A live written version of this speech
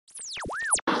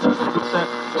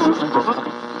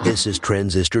This is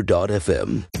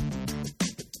Transistor.fm.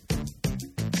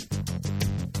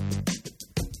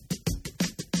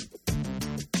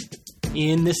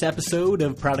 In this episode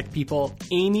of Product People,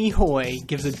 Amy Hoy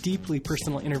gives a deeply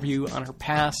personal interview on her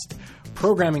past,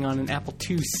 programming on an Apple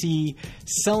IIc,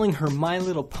 selling her My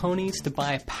Little Ponies to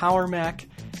buy a Power Mac,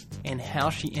 and how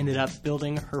she ended up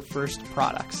building her first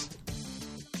products.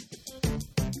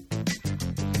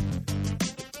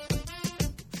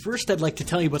 First, I'd like to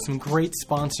tell you about some great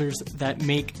sponsors that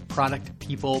make Product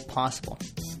People possible.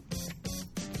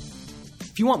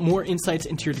 If you want more insights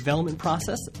into your development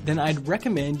process, then I'd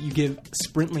recommend you give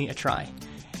Sprintly a try.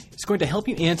 It's going to help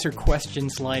you answer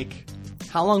questions like,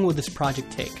 how long will this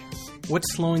project take?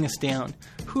 What's slowing us down?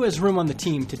 Who has room on the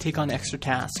team to take on extra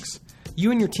tasks?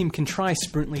 You and your team can try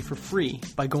Sprintly for free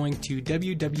by going to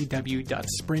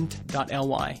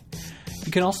www.sprint.ly.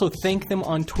 You can also thank them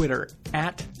on Twitter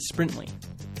 @Sprintly.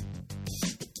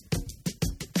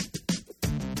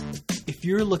 If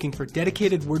you're looking for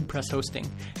dedicated WordPress hosting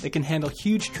that can handle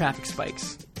huge traffic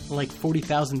spikes, like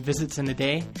 40,000 visits in a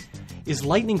day, is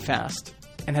lightning fast,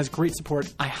 and has great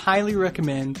support, I highly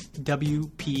recommend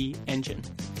WP Engine.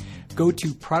 Go to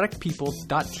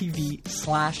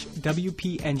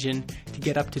productpeople.tv/WP Engine to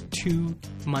get up to 2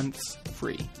 months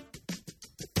free.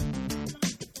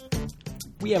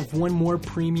 We have one more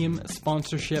premium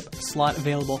sponsorship slot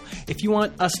available. If you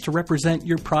want us to represent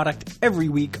your product every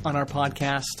week on our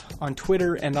podcast, on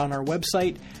Twitter, and on our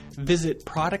website, visit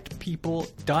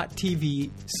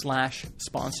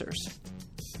productpeople.tv/sponsors.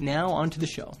 Now on to the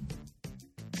show.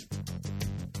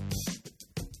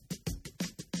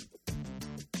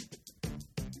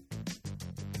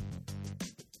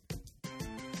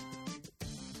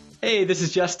 Hey, this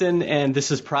is Justin, and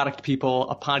this is Product People,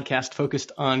 a podcast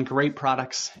focused on great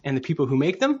products and the people who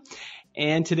make them.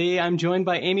 And today I'm joined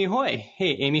by Amy Hoy.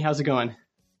 Hey, Amy, how's it going?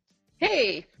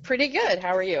 Hey, pretty good.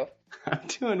 How are you? I'm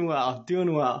doing well.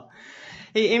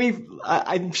 Hey, Amy,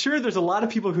 I'm sure there's a lot of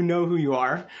people who know who you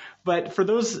are, but for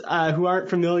those who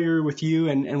aren't familiar with you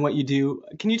and what you do,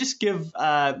 can you just give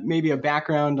maybe a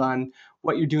background on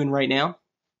what you're doing right now?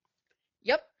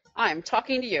 Yep, I'm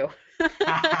talking to you.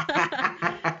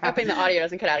 Hoping the audio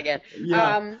doesn't cut out again.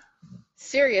 Yeah.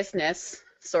 Seriousness,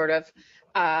 sort of.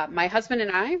 My husband and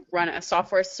I run a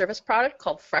software service product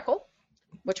called Freckle,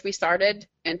 which we started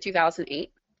in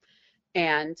 2008.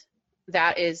 And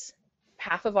that is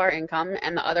half of our income,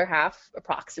 and the other half,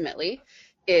 approximately,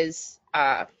 is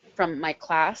from my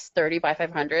class, 30 by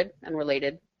 500 and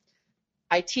related.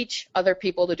 I teach other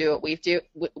people to do what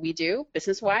we do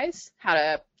business-wise, how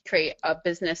to create a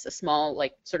business, a small,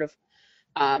 like, sort of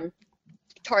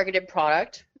targeted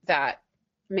product that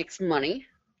makes money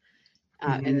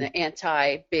in the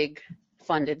anti-big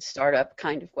funded startup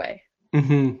kind of way.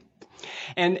 Mm-hmm.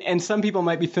 And some people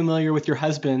might be familiar with your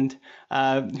husband.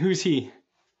 Who's he?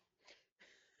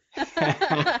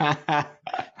 I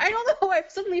don't know. I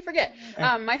suddenly forget.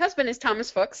 My husband is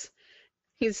Thomas Fuchs.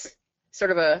 He's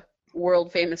sort of a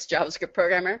world-famous JavaScript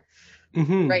programmer.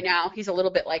 Mm-hmm. Right now, he's a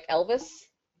little bit like Elvis.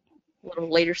 A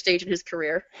little later stage in his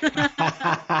career. Perfect.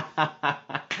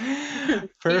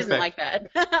 He doesn't like that.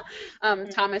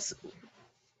 Thomas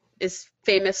is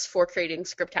famous for creating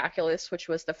Scriptaculous, which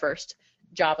was the first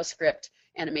JavaScript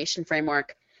animation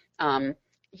framework.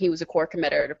 He was a core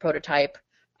committer to Prototype.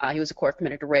 He was a core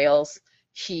committer to Rails.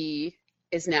 He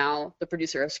is now the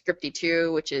producer of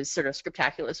Scripty2, which is sort of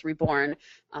Scriptaculous reborn,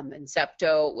 and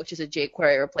Zepto, which is a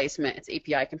jQuery replacement. It's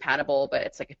API compatible, but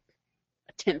it's like a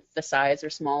tenth the size or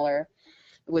smaller.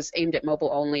 It was aimed at mobile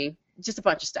only. Just a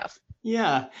bunch of stuff.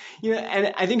 Yeah.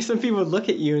 And I think some people would look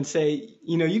at you and say,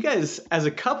 you guys as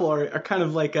a couple are kind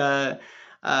of like a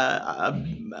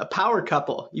power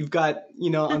couple. You've got,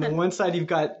 on the one side, you've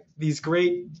got these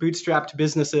great bootstrapped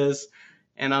businesses,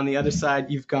 and on the other side,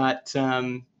 you've got,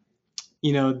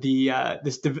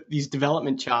 these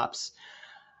development chops.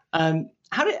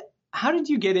 How did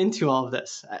you get into all of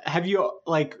this? Have you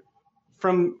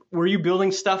were you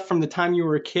building stuff from the time you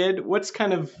were a kid? What's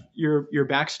kind of your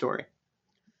backstory?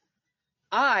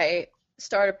 I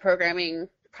started programming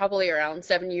probably around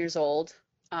 7 years old.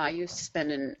 I used to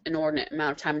spend an inordinate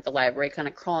amount of time at the library kind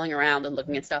of crawling around and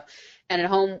looking at stuff. And at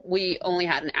home, we only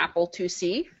had an Apple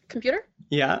IIc computer.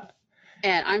 Yeah.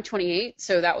 And I'm 28,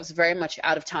 so that was very much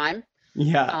out of time.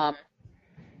 Yeah.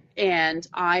 And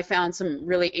I found some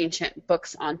really ancient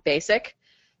books on BASIC.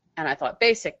 And I thought,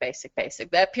 basic.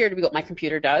 That appeared to be what my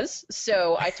computer does.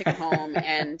 So I took it home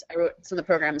and I wrote some of the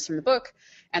programs from the book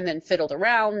and then fiddled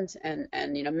around and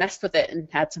messed with it and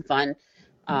had some fun.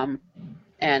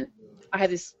 And I had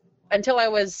this until I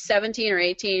was 17 or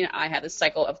 18, I had this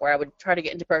cycle of where I would try to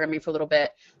get into programming for a little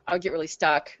bit. I would get really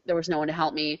stuck. There was no one to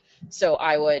help me, so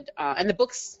I would. And the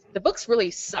books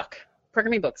really suck.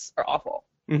 Programming books are awful.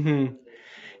 Mm-hmm.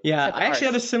 Yeah, I actually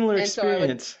had a similar And so I would-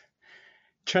 experience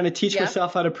trying to teach Yeah.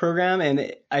 myself how to program,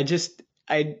 and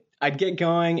I'd get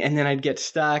going, and then I'd get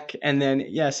stuck, and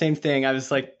then same thing. I was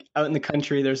like out in the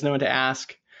country. There's no one to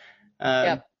ask.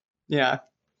 Yep. Yeah.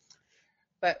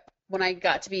 But when I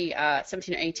got to be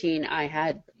 17 or 18, I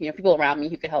had people around me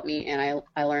who could help me, and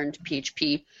I learned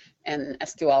PHP and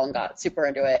SQL and got super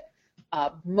into it.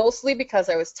 Mostly because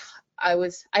I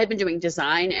had been doing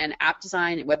design and app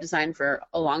design and web design for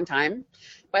a long time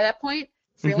by that point,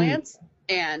 freelance,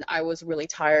 and I was really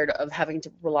tired of having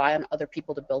to rely on other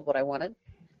people to build what I wanted.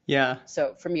 Yeah.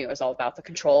 So for me, it was all about the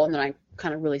control, and then I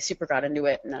kind of really super got into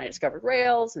it, and then I discovered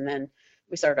Rails, and then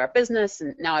we started our business,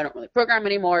 and now I don't really program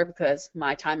anymore because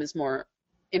my time is more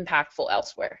impactful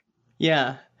elsewhere.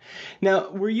 Yeah. Now,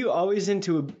 were you always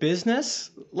into a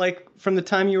business, like from the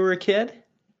time you were a kid?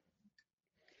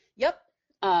 Yep,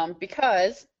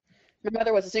 because my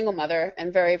mother was a single mother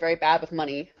and very, very bad with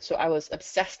money, so I was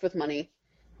obsessed with money.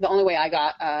 The only way I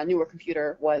got a newer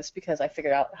computer was because I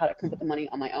figured out how to come up with the money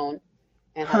on my own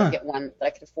and how to get one that I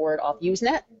could afford off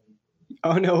Usenet.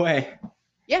 Oh, no way.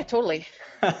 Yeah, totally.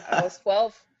 I was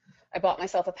 12. I bought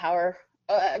myself a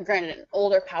granted an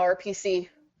older Power PC,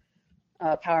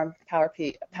 Power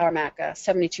Mac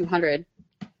 7200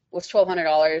 was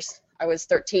 $1,200. I was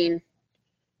 13.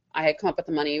 I had come up with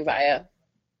the money via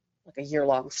like a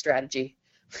year-long strategy.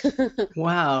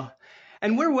 Wow.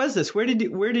 And where was this? Where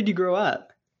did you grow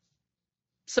up?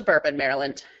 Suburban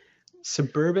Maryland.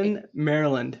 Suburban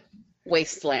Maryland.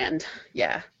 Wasteland.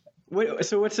 Yeah.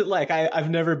 So what's it like? I've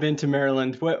never been to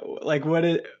Maryland.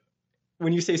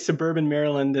 When you say suburban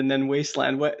Maryland and then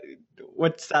wasteland,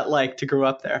 what's that like to grow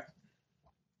up there?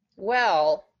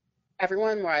 Well,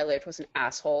 everyone where I lived was an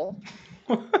asshole.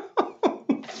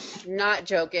 Not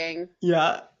joking.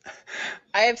 Yeah.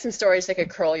 I have some stories that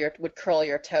would curl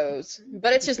your toes,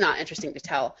 but it's just not interesting to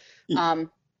tell.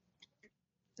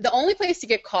 The only place to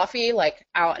get coffee, like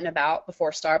out and about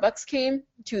before Starbucks came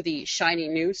to the shiny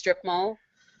new strip mall.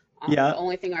 The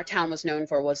only thing our town was known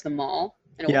for was the mall,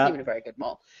 and it wasn't even a very good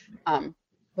mall.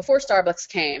 Before Starbucks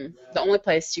came, the only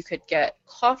place you could get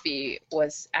coffee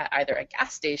was at either a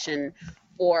gas station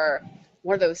or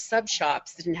one of those sub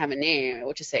shops that didn't have a name. It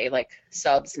would just say like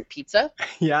subs and pizza.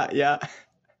 Yeah.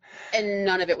 And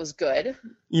none of it was good.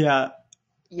 Yeah.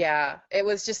 Yeah, it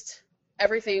was just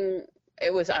everything.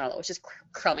 It was, I don't know, it was just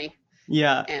crummy.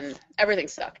 Yeah. And everything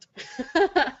sucked.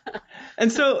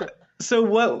 And so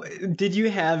what, did you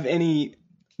have any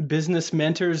business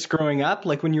mentors growing up?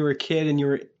 Like when you were a kid and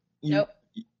Nope.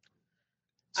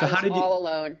 So I was all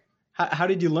alone. How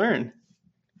did you learn?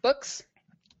 Books.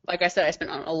 Like I said, I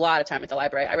spent a lot of time at the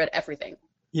library. I read everything.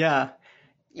 Yeah.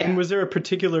 And was there a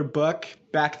particular book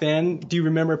back then? Do you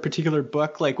remember a particular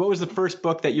book? Like, what was the first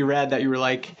book that you read that you were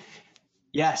like,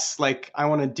 yes, like, I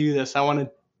want to do this. I want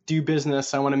to do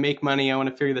business. I want to make money. I want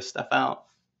to figure this stuff out.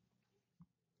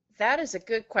 That is a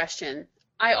good question.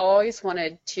 I always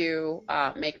wanted to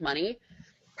make money.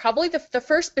 Probably the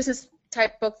first business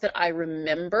type book that I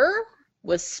remember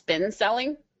was Spin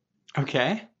Selling.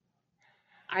 Okay.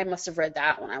 I must have read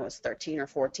that when I was 13 or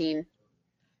 14.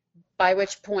 By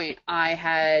which point I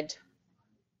had,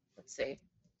 let's see.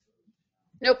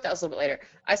 Nope, that was a little bit later.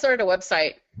 I started a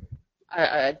website,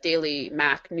 a daily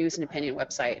Mac news and opinion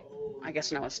website, I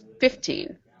guess when I was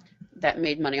 15, that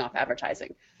made money off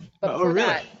advertising. But before really?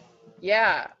 that,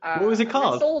 yeah. What was it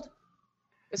called? It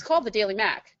was called the Daily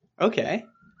Mac. Okay.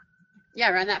 Yeah,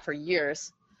 I ran that for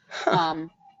years.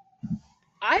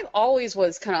 I always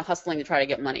was kind of hustling to try to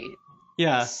get money.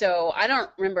 Yeah. So I don't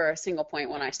remember a single point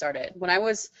when I started. When I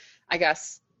was, I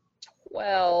guess,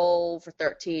 12 or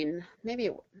 13, maybe,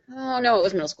 it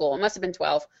was middle school. It must have been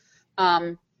 12.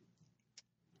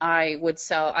 I would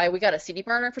we got a CD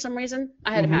burner for some reason.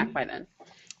 I had a Mac by then.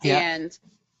 Yeah. And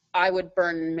I would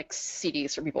burn mixed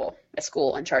CDs for people at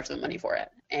school and charge them money for it.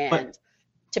 And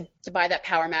to buy that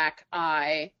Power Mac,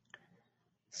 I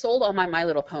sold all my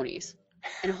Little Ponies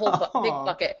in a whole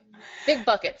big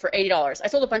bucket for $80. I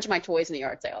sold a bunch of my toys in the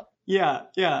yard sale. Yeah.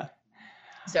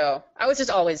 So I was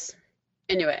just always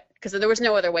into it because there was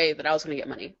no other way that I was going to get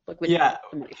money. Like we didn't have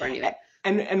the money for anything.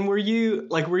 And were you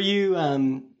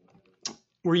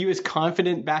as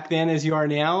confident back then as you are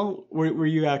now? Were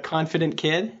you a confident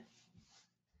kid?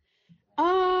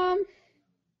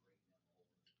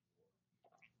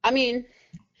 I mean,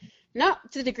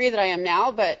 not to the degree that I am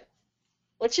now, but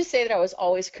let's just say that I was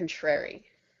always contrary.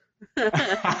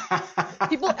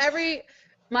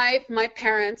 My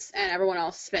parents and everyone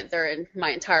else spent my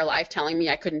entire life telling me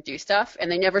I couldn't do stuff,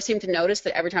 and they never seemed to notice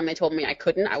that every time they told me I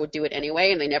couldn't, I would do it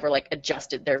anyway, and they never like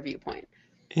adjusted their viewpoint.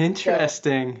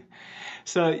 Interesting.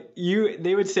 So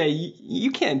they would say,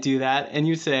 you can't do that. And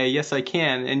you'd say, yes, I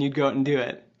can. And you'd go out and do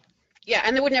it. Yeah,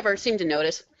 and they would never seem to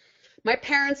notice. My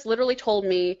parents literally told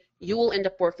me, you will end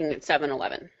up working at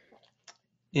 7-Eleven.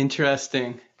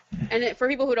 Interesting. And for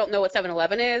people who don't know what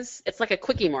 7-Eleven is, it's like a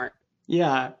Quickie Mart.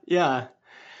 Yeah, yeah.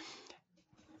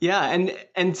 Yeah,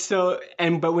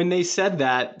 but when they said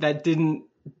that didn't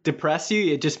depress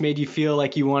you? It just made you feel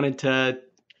like you wanted to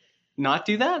not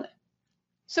do that?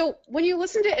 So when you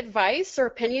listen to advice or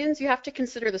opinions, you have to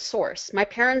consider the source. My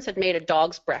parents had made a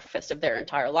dog's breakfast of their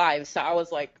entire lives, so I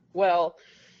was like, well,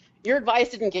 your advice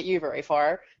didn't get you very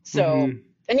far. So,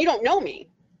 and you don't know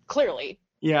me, clearly.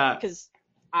 Yeah. Because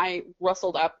I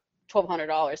rustled up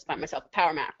 $1,200 to buy myself a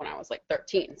Power Mac when I was like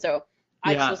 13. So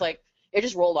I just was like, it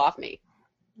just rolled off me.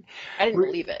 I didn't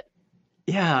believe it.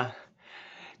 Yeah.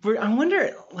 But I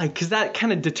wonder, like, because that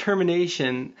kind of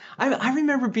determination, I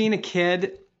remember being a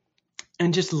kid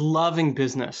and just loving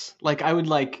business. Like, I would,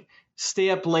 like, stay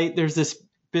up late. There's this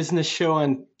business show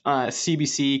on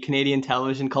CBC, Canadian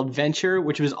television, called Venture,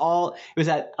 which was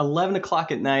at 11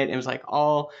 o'clock at night. It was, like,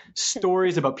 all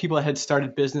stories about people that had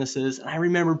started businesses. And I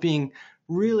remember being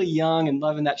really young and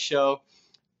loving that show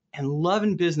and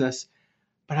loving business,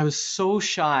 but I was so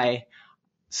shy.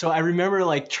 So I remember,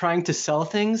 like, trying to sell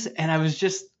things, and I was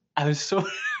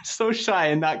so shy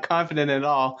and not confident at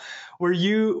all. Were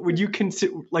you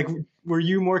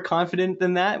more confident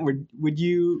than that? Were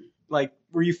you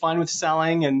fine with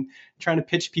selling and trying to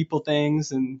pitch people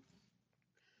things? And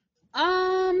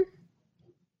I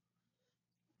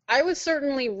was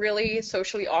certainly really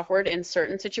socially awkward in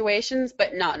certain situations,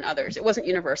 but not in others. It wasn't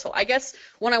universal. I guess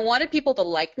when I wanted people to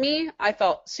like me, I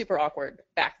felt super awkward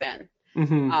back then.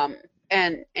 Mm-hmm.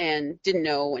 And didn't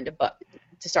know when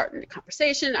to start a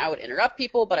conversation. I would interrupt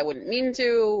people, but I wouldn't mean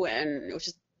to, and it was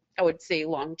just, I would say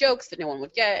long jokes that no one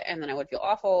would get, and then I would feel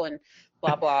awful and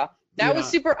blah blah. I was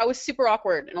super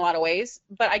awkward in a lot of ways,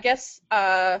 but I guess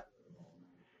I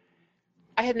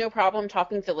had no problem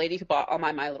talking to the lady who bought all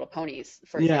my My Little Ponies,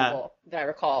 for example, that I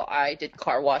recall. I did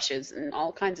car washes and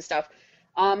all kinds of stuff.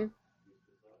 So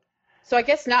I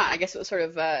guess not. I guess it was sort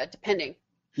of depending.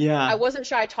 Yeah. I wasn't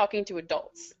shy talking to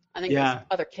adults. I think it was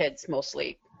other kids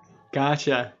mostly.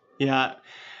 Gotcha. Yeah.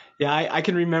 Yeah. I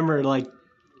can remember, like,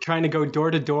 trying to go door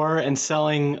to door and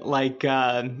selling like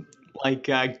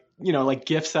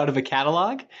gifts out of a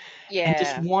catalog. Yeah. And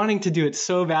just wanting to do it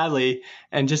so badly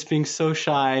and just being so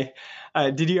shy.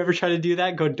 Did you ever try to do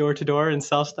that? Go door to door and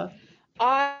sell stuff?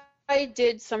 I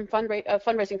did some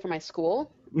fundraising for my school.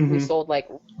 Mm-hmm. We sold like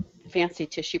fancy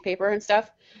tissue paper and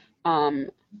stuff.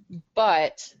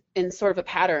 But in sort of a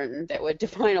pattern that would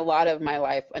define a lot of my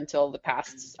life until the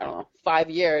past,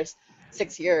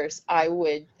 6 years, I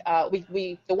would,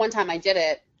 the one time I did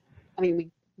it,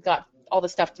 we got all the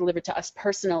stuff delivered to us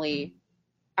personally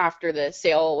after the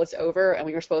sale was over, and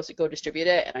we were supposed to go distribute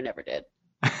it, and I never did.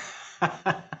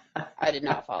 I did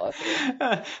not follow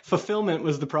through. Fulfillment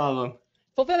was the problem.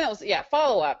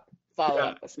 Follow-up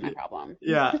was my problem.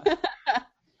 Yeah.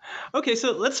 Okay,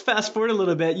 so let's fast forward a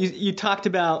little bit. You talked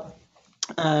about,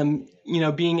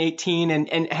 being 18,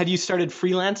 and had you started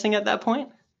freelancing at that point?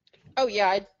 Oh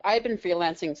yeah, I'd been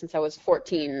freelancing since I was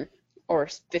 14 or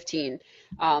 15.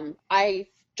 I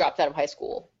dropped out of high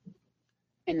school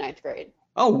in 9th grade.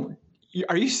 Oh,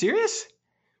 are you serious?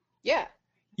 Yeah.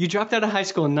 You dropped out of high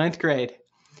school in 9th grade?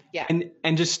 Yeah.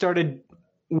 And just started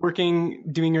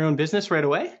doing your own business right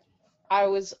away? I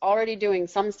was already doing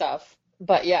some stuff,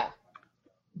 but yeah.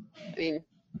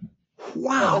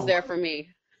 Wow. It was there for me.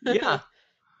 Yeah.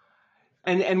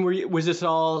 And was this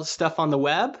all stuff on the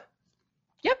web?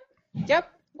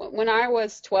 Yep. When I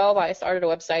was 12, I started a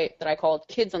website that I called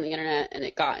Kids on the Internet, and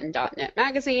it got in .NET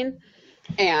Magazine.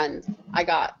 And I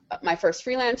got my first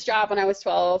freelance job when I was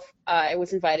 12. I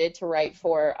was invited to write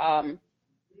for, what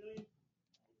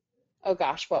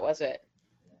was it?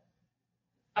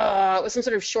 It was some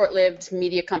sort of short-lived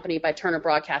media company by Turner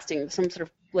Broadcasting, some sort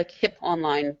of like hip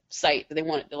online site that they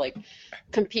wanted to like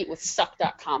compete with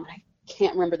Suck.com. I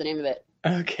can't remember the name of it.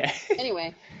 Okay.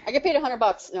 Anyway, I get paid $100, and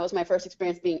that was my first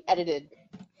experience being edited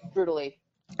brutally.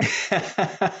 I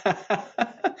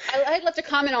had left a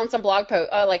comment on some blog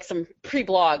post, like some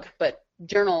pre-blog, but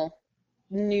journal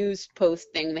news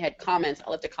post thing. They had comments. I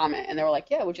left a comment, and they were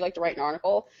like, "Yeah, would you like to write an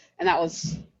article?" And that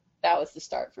was the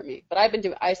start for me. But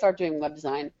I started doing web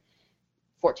design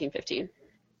 14, 15.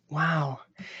 Wow.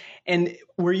 And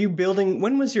were you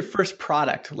when was your first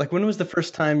product? Like, when was the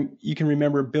first time you can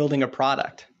remember building a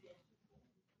product?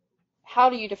 how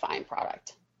do you define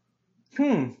product?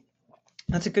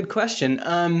 That's a good question.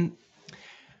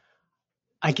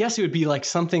 I guess it would be like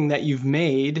something that you've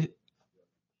made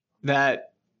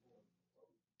that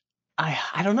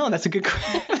I don't know. That's a good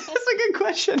that's a good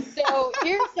question. So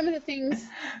here's some of the things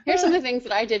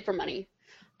that I did for money.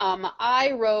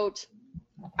 I wrote,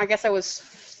 I guess I was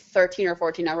 13 or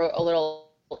 14. I wrote a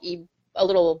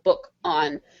little book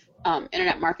on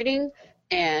internet marketing,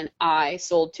 and I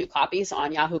sold 2 copies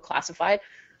on Yahoo Classified.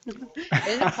 It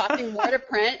ended up costing more to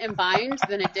print and bind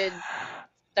than it did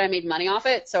that I made money off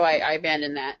it, so I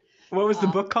abandoned that. What was the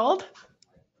book called?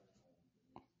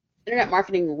 Internet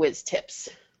Marketing Whiz Tips.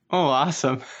 Oh,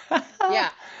 awesome. Yeah.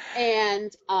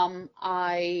 And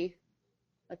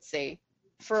let's see,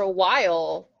 for a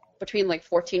while, between like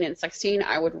 14 and 16,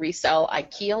 I would resell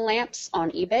IKEA lamps on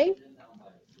eBay.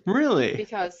 Really?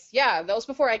 Because, yeah, that was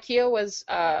before IKEA was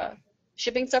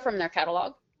shipping stuff from their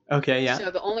catalog. Okay, yeah.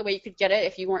 So the only way you could get it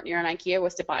if you weren't near an IKEA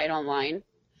was to buy it online.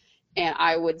 And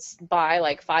I would buy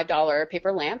like $5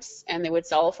 paper lamps, and they would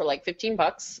sell for like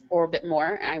 $15 or a bit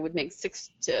more. And I would make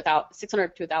 $600 to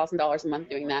 $1,000 a month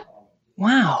doing that.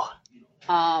 Wow.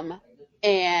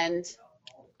 And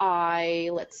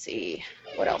let's see,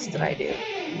 what else did I do?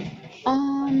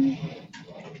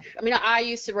 I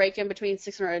used to rake in between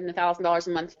 $600 and $1,000 a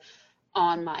month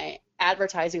on my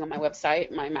advertising on my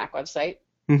website, my Mac website.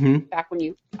 Mm-hmm. Back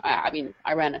when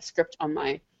I ran a script on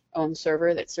my own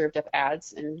server that served up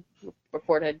ads and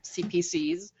reported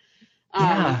CPCs.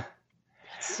 Yeah.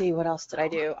 Let's see, what else did I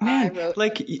do? Man, I wrote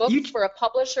like books for a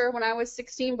publisher when I was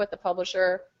 16, but the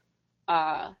publisher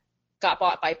got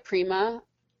bought by Prima.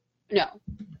 No,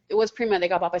 it was Prima. They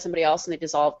got bought by somebody else, and they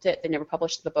dissolved it. They never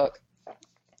published the book.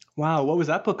 Wow, what was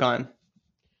that book on?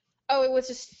 Oh, it was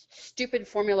a stupid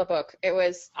formula book. It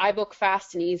was iBook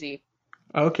Fast and Easy.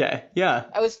 Okay, yeah.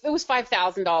 It was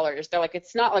 $5,000. They're like,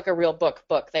 it's not like a real book.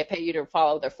 They pay you to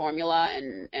follow their formula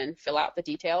and fill out the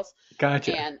details.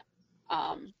 Gotcha. And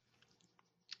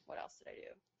what else did I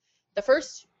do? The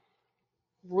first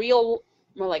real,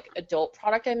 more like adult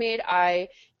product I made, I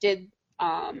did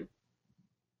some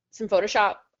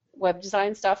Photoshop web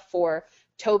design stuff for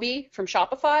Toby from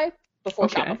Shopify before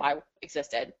Shopify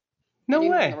existed. No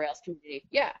way. In the Rails community.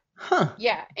 Yeah. Huh.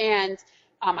 Yeah, and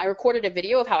I recorded a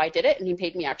video of how I did it, and he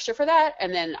paid me extra for that.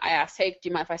 And then I asked, hey, do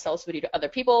you mind if I sell this video to other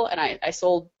people? And I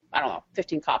sold,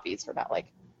 15 copies for about like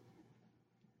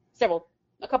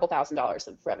a couple $1,000s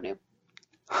of revenue.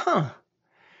 Huh.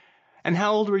 And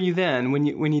how old were you then when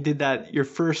you did that, your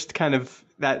first kind of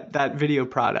that video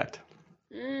product?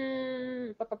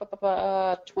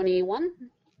 21.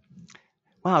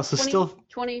 Wow, so 20, still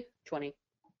 20. I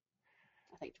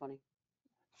think 20.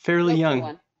 Fairly young.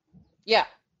 21. Yeah.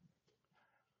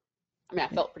 I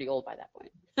felt pretty old by that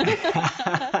point.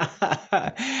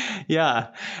 Yeah.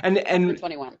 And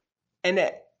 21.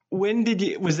 And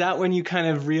was that when you kind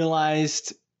of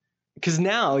realized, because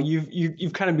now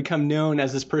you've kind of become known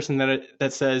as this person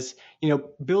that says,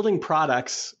 building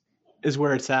products is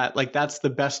where it's at. Like, that's the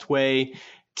best way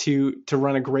to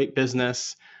run a great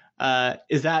business.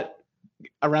 Is that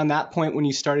around that point when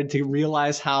you started to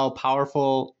realize how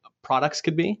powerful products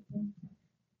could be?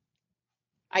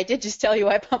 I did just tell you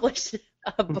I published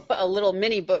a little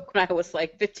mini book when I was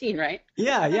like 15, right?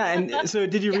 Yeah. And so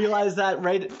did you realize that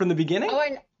right from the beginning? Oh,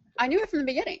 I knew it from the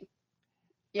beginning.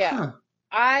 Yeah.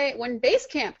 Huh. When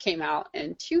Basecamp came out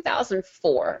in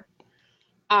 2004,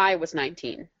 I was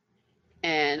 19.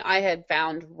 And I had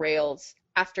found Rails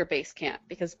after Basecamp,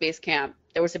 because Basecamp,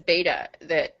 there was a beta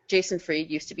that Jason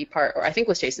Fried used to be part, or I think it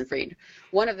was Jason Fried,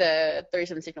 one of the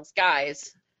 37 Signals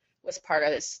guys, was part of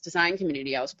this design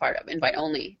community I was part of, invite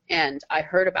only, and I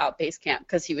heard about Basecamp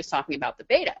because he was talking about the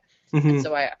beta. Mm-hmm. And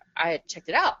so I had checked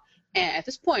it out. And at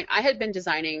this point, I had been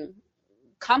designing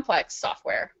complex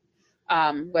software,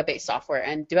 web-based software,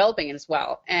 and developing it as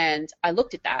well. And I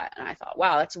looked at that, and I thought,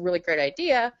 wow, that's a really great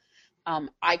idea.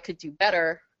 I could do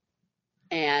better.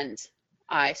 And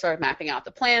I started mapping out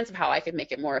the plans of how I could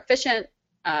make it more efficient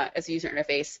as a user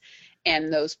interface.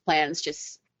 And those plans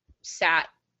just sat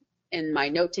in my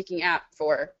note-taking app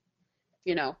for,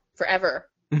 forever.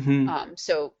 Mm-hmm.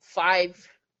 So five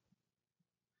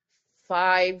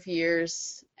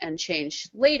years and change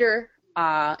later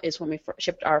is when we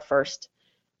shipped our first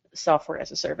software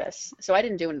as a service. So I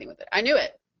didn't do anything with it. I knew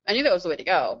it. I knew that was the way to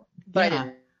go, but I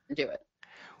didn't do it.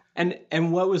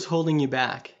 And what was holding you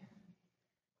back?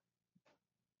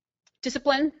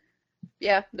 Discipline.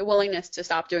 Yeah, the willingness to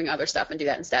stop doing other stuff and do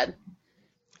that instead.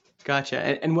 Gotcha.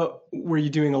 And what were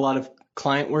you doing, a lot of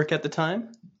client work at the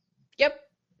time? Yep.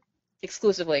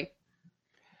 Exclusively.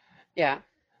 Yeah.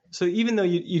 So even though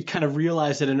you kind of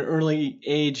realized at an early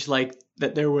age, like,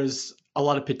 that there was a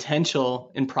lot of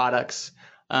potential in products.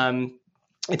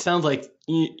 It sounds like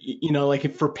you know, like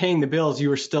if for paying the bills, you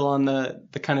were still on the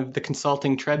kind of the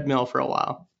consulting treadmill for a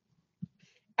while.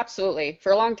 Absolutely.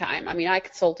 For a long time. I mean, I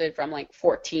consulted from like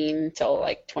 14 till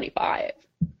like 25.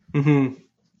 Mm-hmm.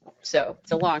 So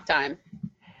it's a long time.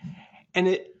 And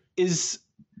it is,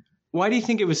 why do you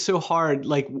think it was so hard?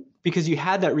 Like, because you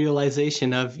had that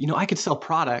realization of, you know, I could sell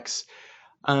products.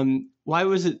 Why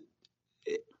was it,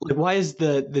 like, why is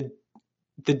the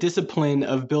discipline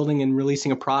of building and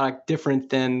releasing a product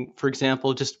different than, for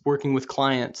example, just working with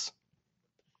clients?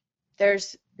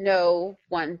 There's no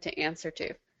one to answer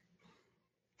to.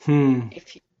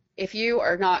 If you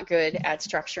are not good at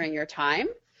structuring your time,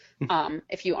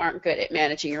 if you aren't good at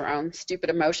managing your own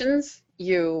stupid emotions,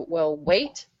 you will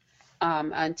wait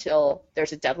until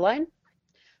there's a deadline,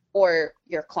 or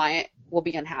your client will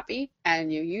be unhappy,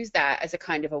 and you use that as a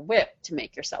kind of a whip to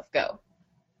make yourself go.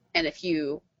 And if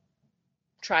you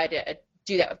try to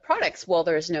do that with products, well,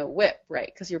 there's no whip,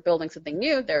 right? Because you're building something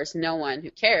new. There's no one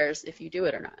who cares if you do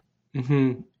it or not.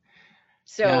 Mm-hmm.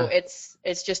 So Yeah.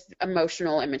 it's just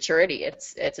emotional immaturity.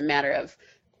 It's a matter of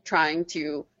trying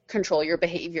to control your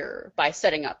behavior by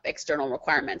setting up external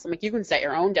requirements. I'm like, you can set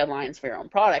your own deadlines for your own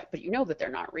product, but you know that they're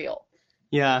not real.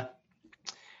 Yeah.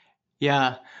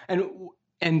 Yeah.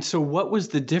 And so what was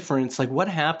the difference? Like what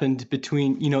happened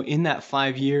between, you know, in that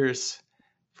 5 years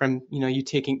from, you know, you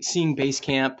seeing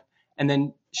Basecamp and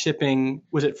then shipping,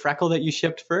 was it Freckle that you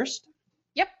shipped first?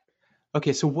 Yep.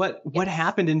 Okay. So what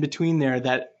happened in between there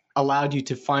that allowed you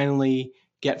to finally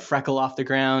get Freckle off the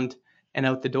ground and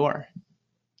out the door?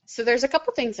 So there's a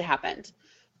couple things that happened.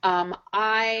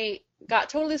 I got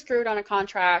totally screwed on a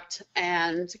contract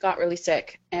and got really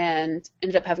sick and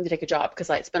ended up having to take a job because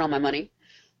I had spent all my money.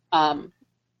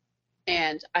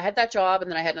 And I had that job, and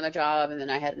then I had another job, and then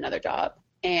I had another job,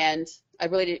 and I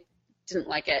really didn't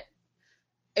like it.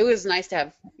 It was nice to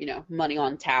have, you know, money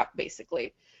on tap,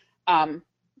 basically.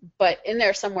 But in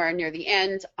there somewhere near the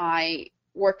end, I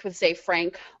worked with Zay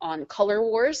Frank on Color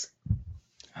Wars.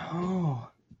 Oh.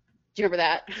 Do you remember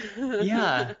that?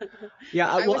 Yeah.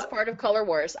 Yeah. I was part of Color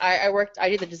Wars. I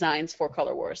did the designs for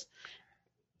Color Wars.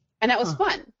 And that was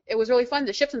fun. It was really fun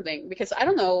to ship something because I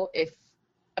don't know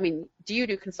do you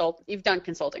do you've done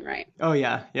consulting, right? Oh,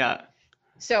 yeah. Yeah.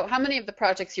 So how many of the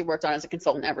projects you worked on as a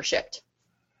consultant ever shipped?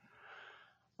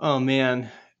 Oh,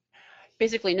 man.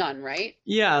 Basically none, right?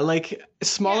 Yeah. Like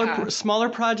smaller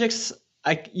projects,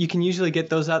 you can usually get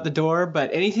those out the door, but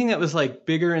anything that was like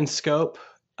bigger in scope,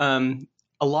 a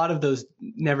lot of those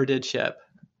never did ship.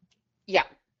 Yeah.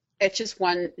 It's just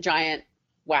one giant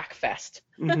whack fest.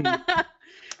 Mm-hmm.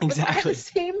 Exactly. I had the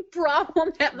same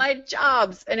problem at my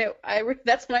jobs, and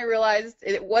that's when I realized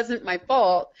it wasn't my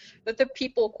fault, that the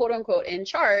people, quote unquote, in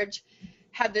charge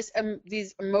had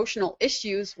these emotional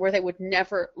issues where they would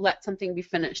never let something be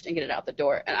finished and get it out the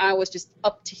door. And I was just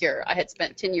up to here. I had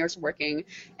spent 10 years working,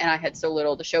 and I had so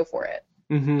little to show for it.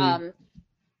 Mm-hmm. And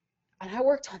I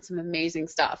worked on some amazing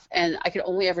stuff, and I could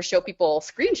only ever show people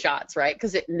screenshots, right?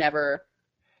 Because it never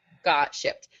got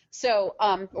shipped. So,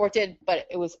 or it did, but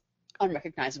it was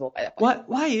unrecognizable by that point.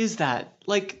 Why is that?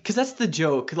 Like, because that's the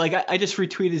joke. Like, I just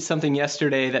retweeted something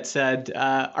yesterday that said,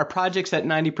 our project's at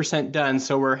 90% done,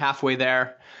 so we're halfway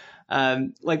there.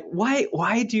 Like,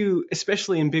 why do,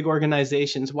 especially in big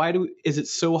organizations, is it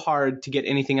so hard to get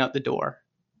anything out the door?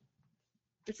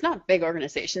 It's not big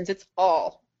organizations. It's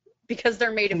all because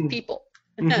they're made of people.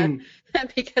 Mm-hmm.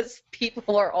 Because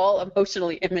people are all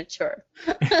emotionally immature.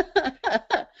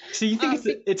 So you think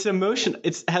it's emotion?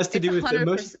 It has to do with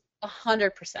emotion.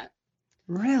 100%.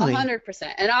 Really?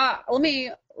 100%. And let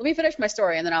me finish my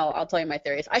story, and then I'll tell you my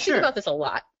theories. I think about this a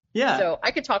lot. Yeah. So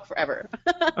I could talk forever.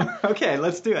 Okay,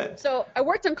 let's do it. So I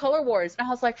worked on Color Wars, and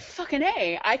I was like, fucking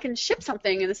A, I can ship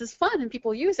something, and this is fun, and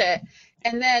people use it.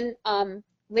 And then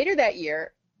later that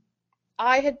year,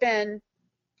 I had been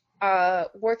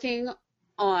working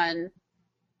on.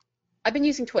 I've been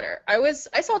using Twitter.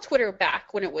 I saw Twitter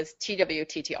back when it was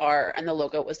TWTTR, and the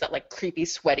logo was that like creepy,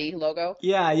 sweaty logo.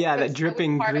 Yeah, that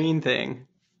dripping green thing.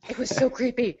 It was so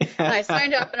creepy. And I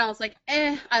signed up, and I was like,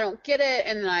 I don't get it.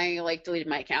 And then I like deleted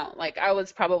my account. Like I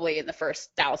was probably in the first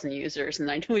 1,000 users, and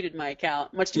then I deleted my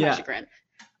account, much to my chagrin.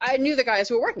 I knew the guys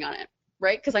who were working on it,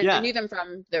 right? Because I knew them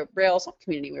from the Rails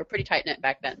community. We were pretty tight knit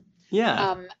back then.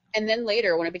 Yeah. And then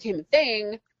later, when it became a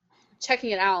thing,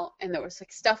 checking it out, and there was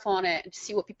like stuff on it, and to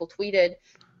see what people tweeted,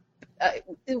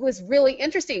 it was really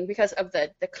interesting because of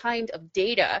the kind of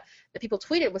data that people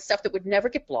tweeted was stuff that would never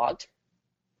get blogged.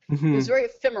 Mm-hmm. It was very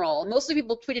ephemeral. Mostly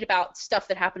people tweeted about stuff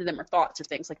that happened to them or thoughts or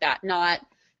things like that.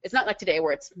 It's not like today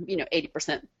where it's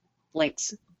 80%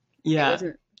 links. Yeah. It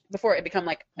wasn't before it become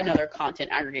like another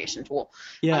content aggregation tool.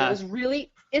 Yeah. It was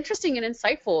really interesting and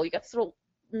insightful. You got this little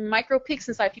micro peeks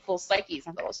inside people's psyches.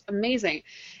 I thought it was amazing.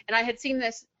 And I had seen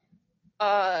this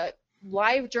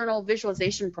live journal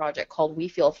visualization project called We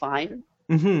Feel Fine.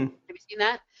 Mm-hmm. Have you seen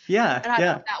that? Yeah. And I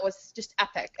thought that was just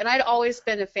epic. And I'd always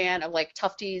been a fan of like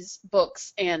Tufte's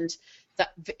books and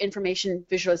the information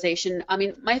visualization. I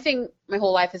mean, my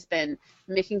whole life has been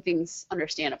making things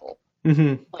understandable.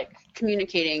 Mm-hmm. Like really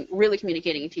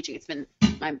communicating and teaching. It's been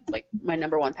my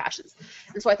number one passions.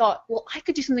 And so I thought, well, we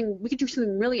could do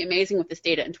something really amazing with this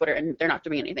data and Twitter, and they're not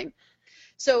doing anything.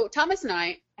 So Thomas and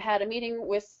I had a meeting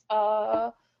with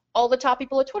all the top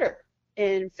people at Twitter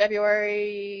in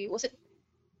February, was it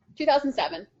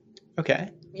 2007? Okay.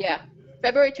 Yeah,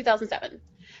 February 2007.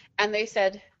 And they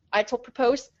said, I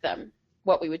proposed to them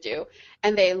what we would do,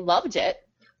 and they loved it.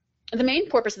 And the main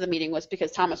purpose of the meeting was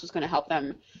because Thomas was going to help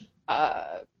them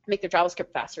make their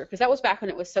JavaScript faster, because that was back when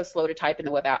it was so slow to type in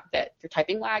the web app that your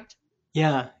typing lagged.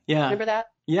 Yeah. Remember that?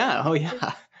 Yeah. Oh,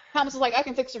 yeah. Thomas was like, I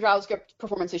can fix your JavaScript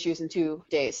performance issues in 2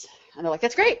 days. And they're like,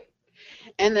 that's great.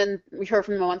 And then we heard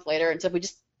from him a month later and said,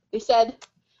 we said,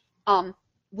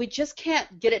 we just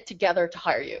can't get it together to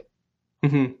hire you.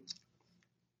 Mm-hmm.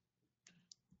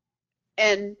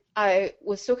 And I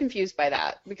was so confused by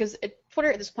that, because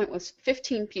Twitter at this point was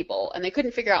 15 people, and they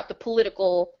couldn't figure out the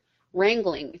political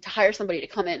wrangling to hire somebody to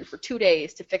come in for 2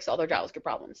 days to fix all their JavaScript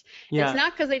problems. Yeah. It's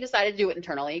not because they decided to do it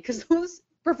internally, because those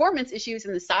performance issues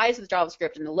and the size of the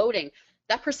JavaScript and the loading,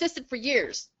 that persisted for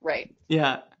years, right?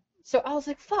 Yeah. So I was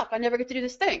like, fuck, I never get to do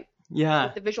this thing. Yeah.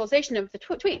 With the visualization of the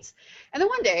tweets. And then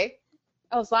one day,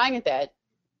 I was lying in bed,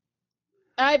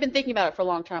 and I had been thinking about it for a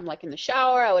long time, like in the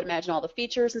shower. I would imagine all the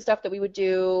features and stuff that we would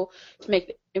do to make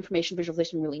the information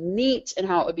visualization really neat, and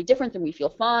how it would be different than We Feel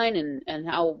Fine, and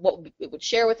what it would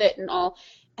share with it and all.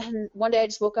 And one day I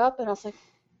just woke up and I was like,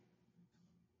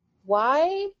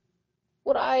 why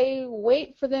would I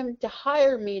wait for them to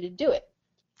hire me to do it?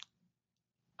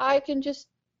 I can just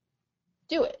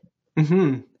do it.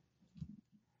 Mm-hmm.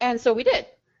 And so we did.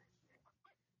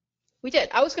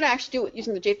 I was going to actually do it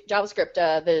using the JavaScript,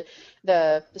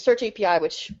 the search API,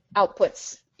 which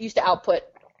used to output,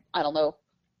 I don't know,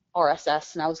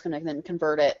 RSS, and I was going to then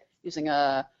convert it using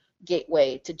a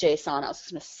gateway to JSON. I was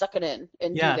just going to suck it in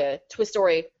and do the twist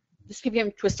story, this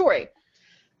PPM twist story.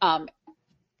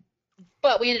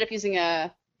 But we ended up using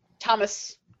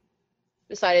Thomas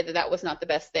decided that was not the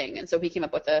best thing, and so he came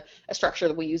up with a structure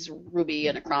that we use Ruby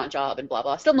and a cron job and blah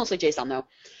blah. Still mostly JSON though,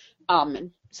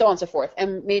 and so on and so forth,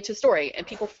 and made it to a story, and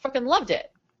people fucking loved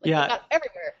it. Like, we got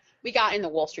everywhere. We got in the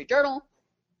Wall Street Journal.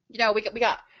 We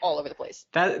got all over the place.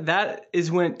 That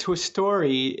is when to a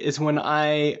story is when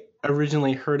I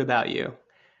originally heard about you,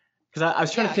 because I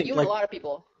was trying to think, you like, and a lot of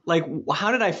people. Like,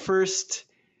 how did I first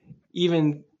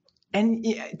even? And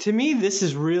to me, this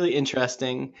is really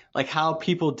interesting, like how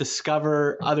people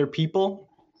discover other people,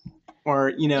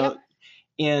 or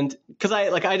and because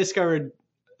I discovered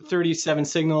 37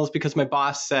 Signals because my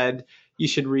boss said you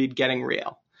should read Getting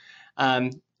Real,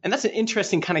 and that's an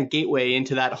interesting kind of gateway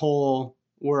into that whole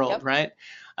world, right?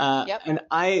 And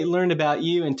I learned about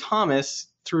you and Thomas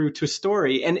through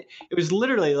Twistory, and it was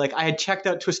literally like I had checked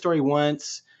out Twistory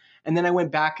once, and then I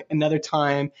went back another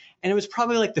time, and it was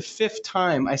probably like the 5th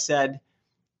time I said,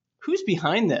 who's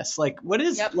behind this? Like, what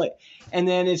is like? And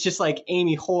then it's just like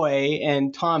Amy Hoy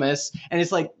and Thomas, and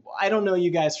it's like, I don't know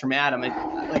you guys from Adam,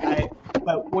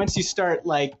 but once you start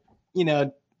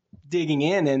digging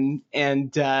in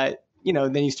and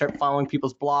then you start following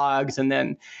people's blogs, and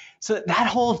then so that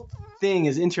whole thing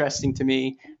is interesting to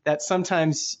me. That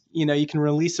sometimes you can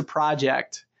release a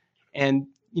project, and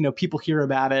people hear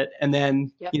about it, and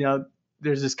then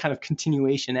there's this kind of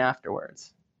continuation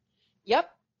afterwards. Yep.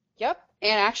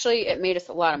 And actually, it made us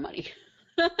a lot of money.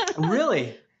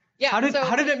 Really? Yeah. How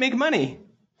did it make money?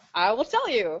 I will tell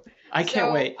you. I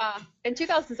can't wait. In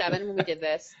 2007, when we did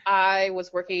this, I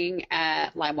was working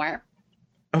at LimeWire.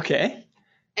 Okay.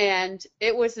 And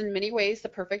it was in many ways the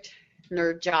perfect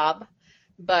nerd job,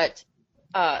 but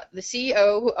the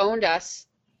CEO who owned us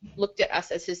looked at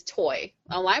us as his toy.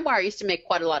 LimeWire used to make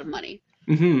quite a lot of money,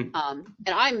 and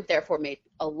I therefore made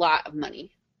a lot of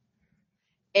money,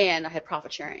 and I had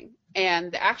profit sharing.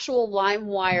 And the actual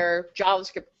LimeWire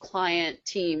JavaScript client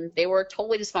team, they were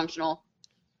totally dysfunctional,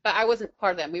 but I wasn't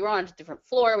part of them. We were on a different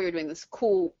floor. We were doing this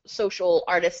cool social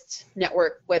artist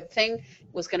network web thing.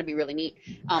 It was going to be really neat.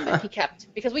 And he kept,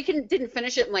 because we didn't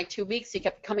finish it in like 2 weeks, he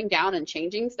kept coming down and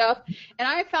changing stuff. And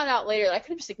I found out later that I could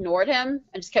have just ignored him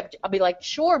and just I'll be like,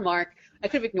 sure, Mark. I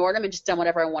could have ignored him and just done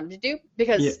whatever I wanted to do,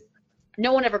 because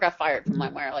no one ever got fired from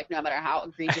LimeWire, like no matter how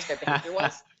egregious their behavior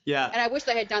was. Yeah. And I wish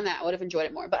I had done that. I would have enjoyed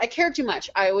it more. But I cared too much.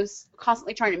 I was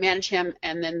constantly trying to manage him,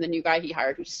 and then the new guy he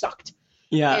hired who sucked.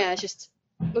 Yeah. And it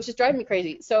was just driving me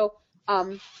crazy. So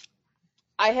I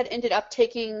had ended up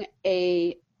taking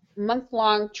a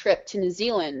month-long trip to New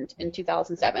Zealand in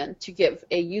 2007 to give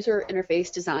a user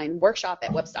interface design workshop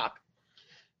at Webstock.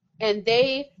 And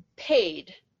they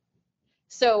paid.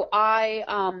 So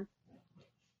I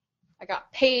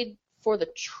got paid for the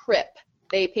trip.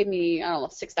 They paid me, I don't know,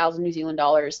 6,000 New Zealand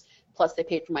dollars, plus they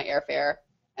paid for my airfare.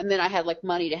 And then I had like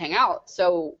money to hang out.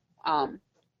 So, I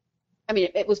mean,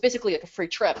 it was basically like a free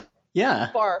trip.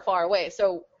 Yeah. Far, far away.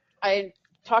 So I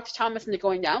talked to Thomas into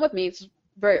going down with me. It's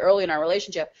very early in our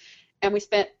relationship. And we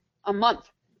spent a month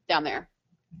down there.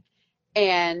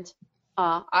 And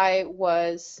I've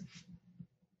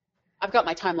got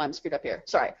my timeline screwed up here.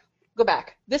 Sorry. Go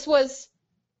back. This was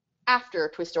after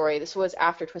Twist Story. This was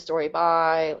after Twist Story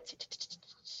by, let's see,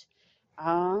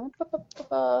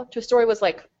 Twist Story was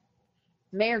like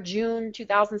May or June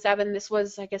 2007. This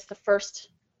was, I guess, this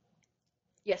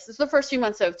was the first few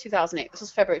months of 2008. This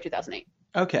was February 2008.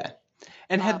 Okay.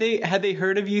 And had they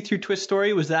heard of you through Twist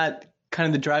Story? Was that kind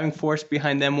of the driving force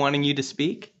behind them wanting you to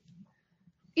speak?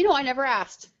 I never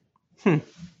asked.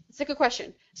 It's a good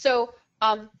question. So,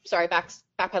 sorry,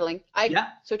 backpedaling.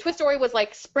 So Twist Story was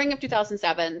like spring of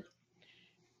 2007.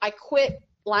 I quit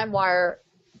LimeWire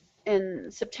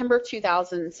in September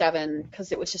 2007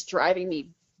 because it was just driving me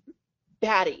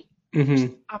batty. Just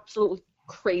absolutely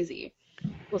crazy.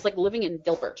 It was like living in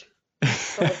Dilbert.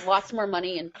 So with lots more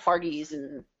money and parties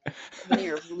and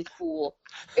near really cool.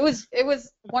 It was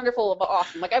wonderful but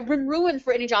awesome. Like I've been ruined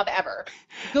for any job ever.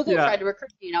 Google tried to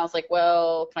recruit me and I was like,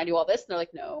 well, can I do all this? And they're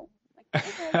like, no. I'm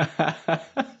like, okay.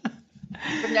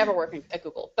 Would never work at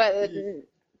Google. But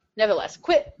nevertheless,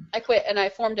 I quit and I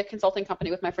formed a consulting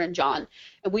company with my friend John,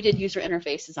 and we did user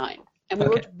interface design. And we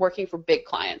were working for big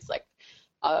clients like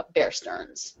Bear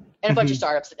Stearns and a bunch of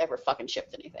startups that never fucking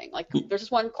shipped anything. Like there's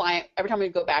this one client, every time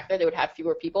we'd go back there, they would have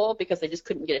fewer people because they just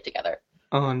couldn't get it together.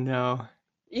 Oh no.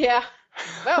 Yeah.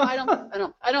 Well, I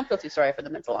don't feel too sorry for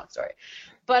them. It's a long story,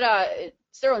 but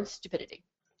it's their own stupidity,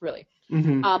 really.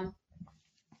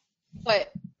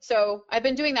 But so I've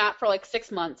been doing that for like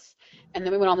 6 months, and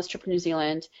then we went on this trip to New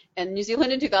Zealand. And New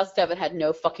Zealand in 2007 had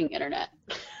no fucking internet.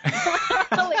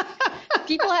 Like,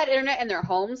 people had internet in their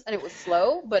homes, and it was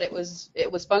slow, but it was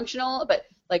functional. But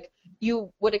like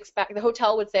you would expect, the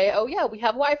hotel would say, "Oh yeah, we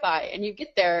have Wi-Fi," and you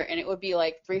get there, and it would be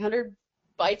like 300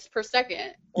 bytes per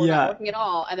second, or not working at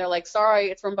all. And they're like,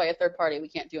 "Sorry, it's run by a third party. We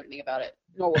can't do anything about it."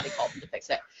 Nor will they call them to fix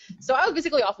it. So I was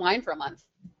basically offline for a month.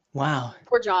 Wow.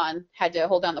 Poor John had to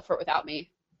hold down the fort without me.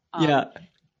 On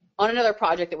another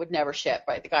project that would never ship,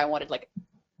 right? The guy wanted like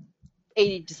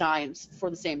 80 designs for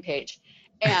the same page.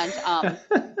 And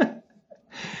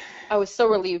I was so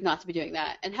relieved not to be doing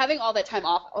that. And having all that time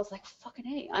off, I was like, fucking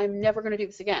hey, I'm never going to do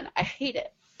this again. I hate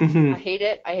it. I hate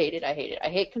it. I hate it. I hate it. I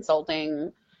hate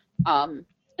consulting. And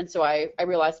so I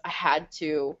realized I had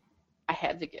to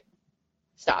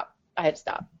stop. I had to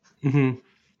stop.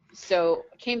 So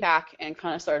I came back and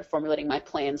kind of started formulating my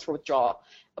plans for withdrawal.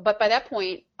 But by that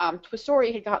point, Twist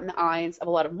Story had gotten the eyes of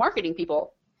a lot of marketing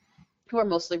people who are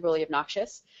mostly really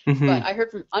obnoxious. But I heard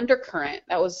from Undercurrent,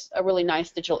 that was a really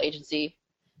nice digital agency,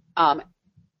 and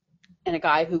a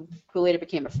guy who later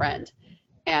became a friend.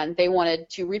 And they wanted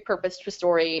to repurpose Twist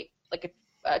Story, like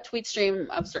a tweet stream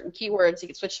of certain keywords you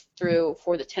could switch through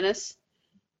for the tennis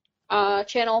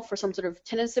channel for some sort of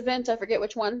tennis event. I forget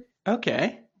which one.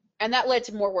 Okay. And that led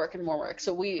to more work and more work.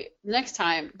 So next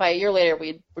time, by a year later,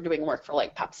 we were doing work for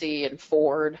like Pepsi and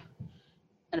Ford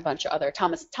and a bunch of other,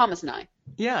 Thomas and I.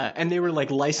 Yeah, and they were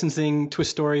like licensing Twist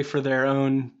Story for their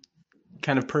own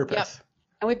kind of purpose. Yep.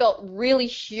 And we built really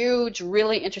huge,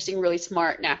 really interesting, really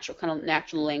smart,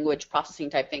 natural language processing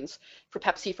type things for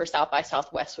Pepsi for South by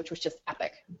Southwest, which was just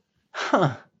epic.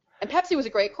 Huh. And Pepsi was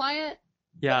a great client.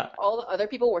 Yeah. All the other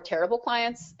people were terrible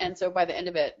clients. And so by the end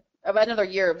of another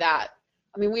year of that,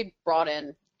 I mean, we brought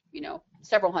in,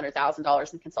 several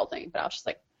 $100,000 in consulting, but I was just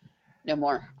like, no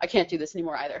more. I can't do this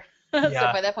anymore either. So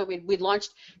by that point, we'd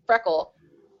launched Freckle.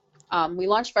 We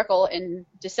launched Freckle in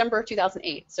December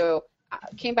 2008. So I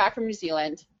came back from New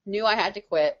Zealand, knew I had to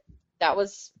quit.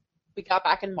 We got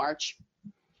back in March.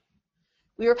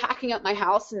 We were packing up my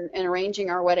house and arranging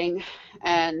our wedding,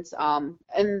 and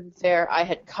there I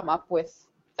had come up with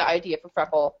the idea for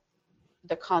Freckle,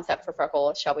 the concept for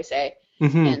Freckle, shall we say,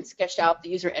 and sketched out the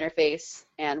user interface,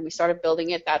 and we started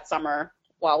building it that summer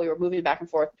while we were moving back and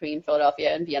forth between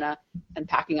Philadelphia and Vienna and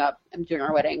packing up and doing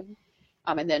our wedding.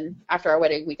 And then after our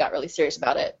wedding, we got really serious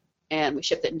about it, and we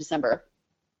shipped it in December.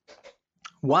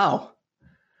 Wow.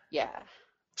 Yeah.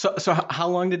 So how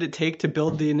long did it take to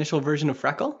build the initial version of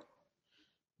Freckle?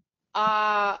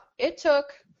 It took,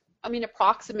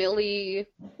 approximately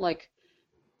like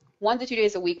 1 to 2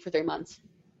 days a week for 3 months.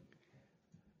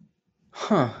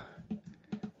 Huh.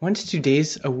 1 to 2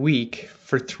 days a week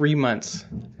for 3 months.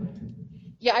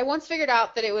 Yeah, I once figured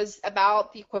out that it was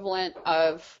about the equivalent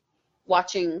of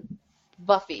watching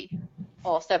Buffy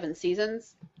all 7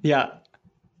 seasons, Yeah.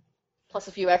 plus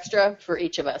a few extra for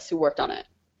each of us who worked on it.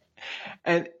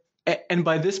 And and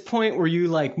by this point, were you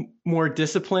like more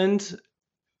disciplined?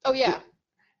 Oh yeah.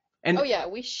 And Oh yeah,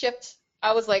 we shipped.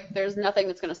 I was like, there's nothing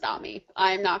that's going to stop me.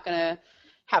 I'm not going to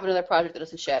have another project that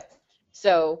doesn't ship.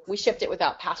 So we shipped it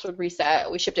without password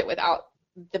reset. We shipped it without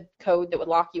the code that would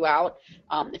lock you out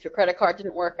if your credit card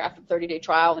didn't work after the 30-day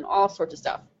trial and all sorts of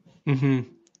stuff. hmm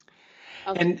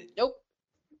I was And like, nope.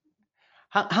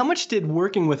 how much did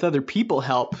working with other people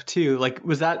help too? Like,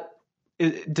 does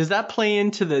that play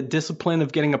into the discipline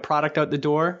of getting a product out the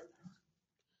door?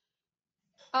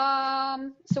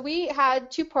 So we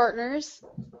had 2 partners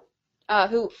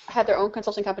who had their own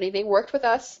consulting company. They worked with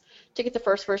us to get the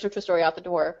first version of True Story out the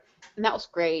door, and that was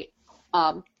great.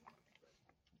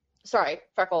 Sorry,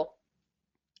 Freckle.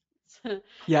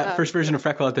 Yeah, first version of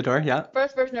Freckle out the door. Yeah.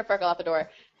 First version of Freckle out the door.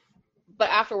 But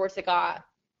afterwards,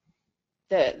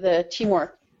 the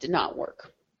teamwork did not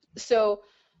work. So,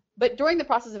 but during the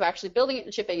process of actually building it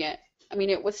and shipping it,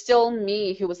 it was still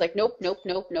me who was like, nope, nope,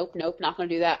 nope, nope, nope, not going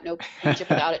to do that. Nope, can't ship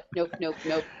without it. Nope, nope,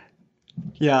 nope.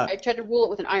 Yeah. I tried to rule it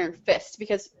with an iron fist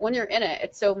because when you're in it,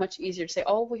 it's so much easier to say,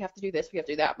 oh, we have to do this, we have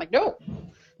to do that. I'm like, no.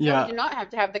 Yeah. No, we do not have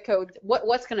to have the code.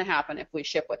 What's going to happen if we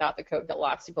ship without the code that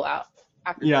locks people out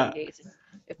after 30 days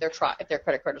if their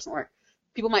credit card doesn't work?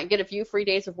 People might get a few free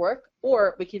days of work,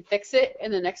 or we can fix it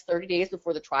in the next 30 days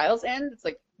before the trials end. It's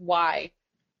like, why?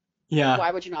 Yeah.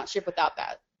 Why would you not ship without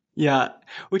that? Yeah,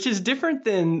 which is different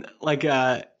than like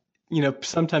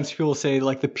sometimes people say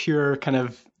like the pure kind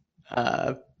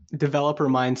of developer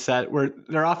mindset where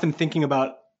they're often thinking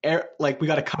about like we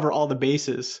got to cover all the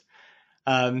bases.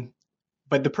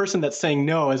 But the person that's saying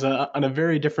no is on a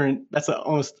very different. That's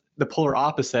almost the polar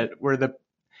opposite, where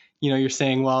you're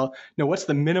saying, well, no, what's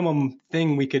the minimum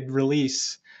thing we could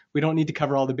release? We don't need to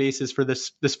cover all the bases for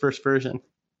this first version.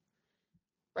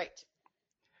 Right.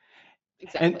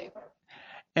 Exactly.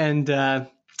 And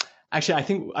actually, I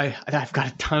think I've got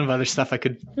a ton of other stuff I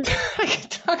could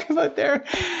talk about there,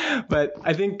 but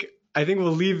I think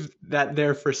we'll leave that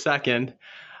there for a second.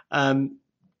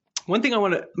 One thing I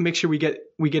want to make sure we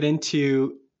get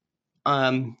into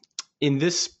in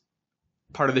this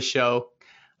part of the show,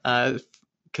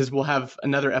 because we'll have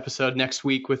another episode next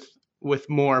week with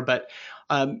more. But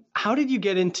how did you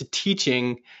get into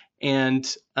teaching and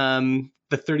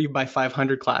the 30 by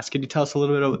 500 class? Could you tell us a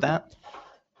little bit about that?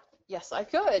 Yes, I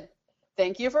could.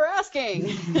 Thank you for asking.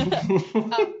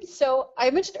 So I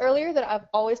mentioned earlier that I've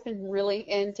always been really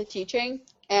into teaching,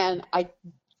 and I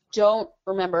don't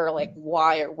remember like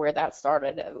why or where that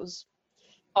started. It was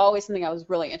always something I was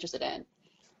really interested in.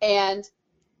 And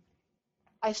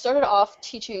I started off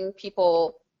teaching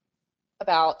people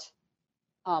about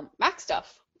Mac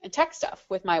stuff and tech stuff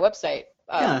with my website,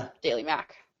 Daily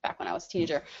Mac, back when I was a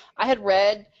teenager. I had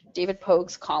read David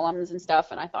Pogue's columns and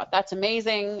stuff, and I thought, that's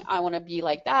amazing. I want to be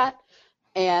like that.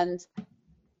 And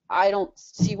I don't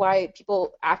see why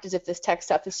people act as if this tech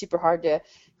stuff is super hard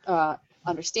to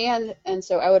understand. And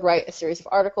so I would write a series of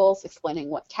articles explaining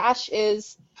what cache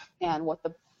is and what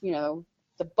the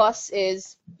bus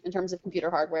is in terms of computer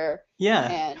hardware. Yeah.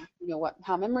 And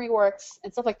how memory works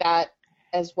and stuff like that,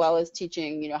 as well as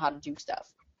teaching how to do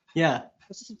stuff. Yeah.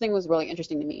 Which something was really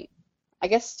interesting to me. I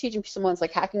guess teaching someone's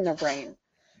like hacking their brain,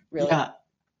 really. Yeah.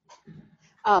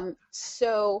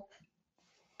 So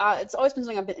it's always been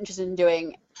something I've been interested in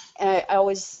doing, and I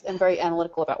always am very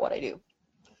analytical about what I do.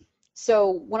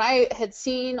 So when I had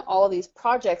seen all of these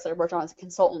projects that I worked on as a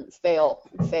consultant fail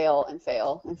and fail and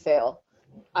fail and fail,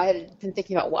 I had been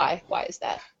thinking about why is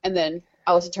that? And then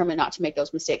I was determined not to make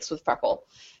those mistakes with Freckle.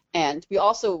 And we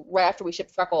also, right after we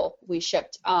shipped Freckle, we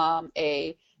shipped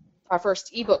our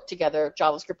first ebook together,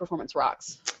 JavaScript Performance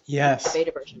Rocks. Yes. The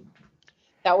beta version.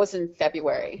 That was in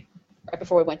February, right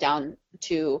before we went down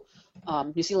to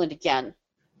New Zealand again.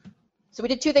 So we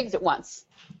did 2 things at once.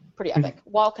 Pretty epic,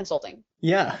 while consulting.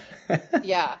 Yeah.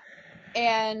 Yeah.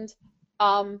 And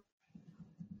a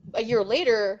year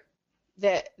later,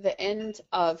 the end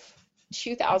of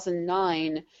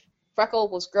 2009, Freckle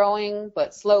was growing,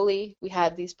 but slowly. We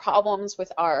had these problems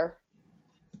with our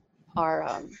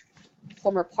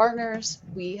former partners.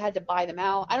 We had to buy them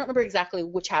out. I don't remember exactly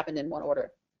which happened in what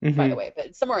order, by the way, but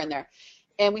it's somewhere in there.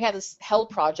 And we had this held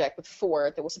project with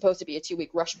Ford that was supposed to be a 2-week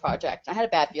rush project. I had a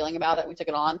bad feeling about it. We took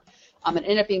it on. It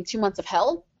ended up being 2 months of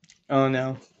hell. Oh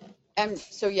no. And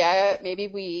so maybe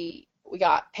we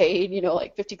got paid,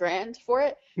 like $50,000 for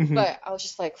it. Mm-hmm. But I was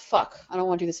just like, fuck, I don't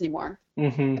want to do this anymore.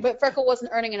 Mm-hmm. But Freckle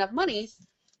wasn't earning enough money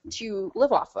to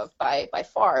live off of by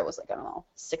far. It was like, I don't know,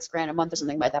 $6,000 a month or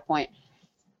something by that point.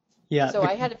 Yeah. So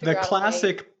I had to figure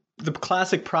out the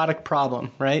classic product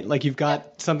problem, right? Like you've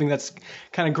got something that's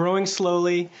kind of growing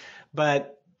slowly,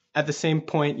 but at the same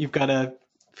point, you've got to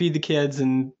feed the kids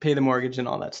and pay the mortgage and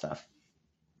all that stuff.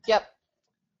 Yep.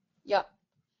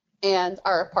 And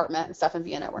our apartment and stuff in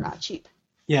Vienna were not cheap.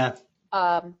 Yeah.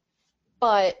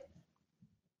 But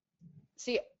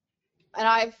see, and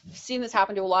I've seen this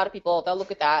happen to a lot of people. They'll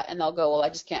look at that and they'll go, well, I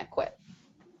just can't quit.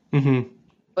 Mm-hmm.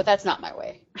 But that's not my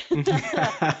way.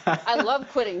 I love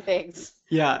quitting things.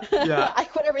 Yeah. I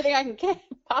quit everything I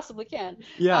possibly can.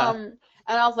 Yeah. And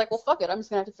I was like, well, fuck it. I'm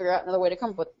just going to have to figure out another way to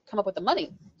come up with the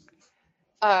money.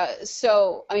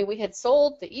 So, I mean, we had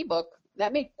sold the ebook.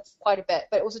 That made quite a bit,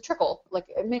 but it was a trickle. Like,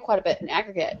 it made quite a bit in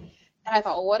aggregate. And I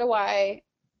thought, well, what do I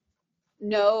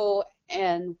know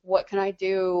and what can I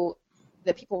do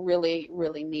that people really,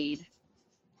 really need?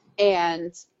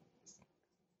 And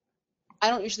I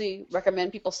don't usually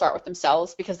recommend people start with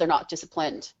themselves because they're not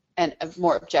disciplined and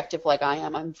more objective like I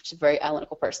am. I'm just a very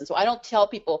analytical person. So I don't tell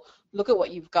people, look at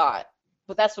what you've got.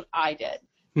 But that's what I did.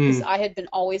 Because I had been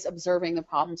always observing the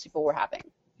problems people were having.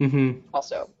 Mm-hmm.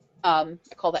 Also. I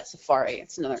call that Safari.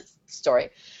 It's another story.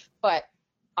 But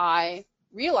I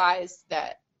realized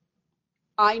that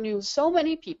I knew so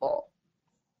many people.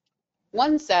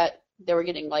 One set, they were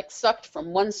getting like sucked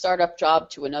from one startup job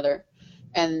to another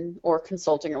or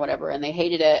consulting or whatever, and they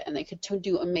hated it and they could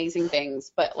do amazing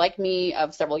things. But like me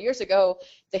of several years ago,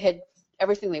 they had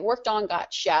everything they worked on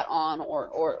got shat on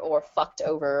or fucked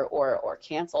over or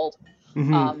canceled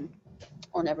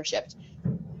or never shipped.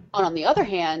 And on the other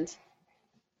hand,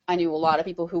 I knew a lot of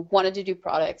people who wanted to do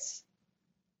products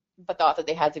but thought that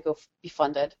they had to go be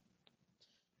funded.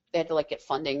 They had to like get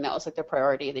funding. That was like their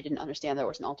priority. They didn't understand there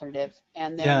was an alternative.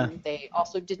 And then they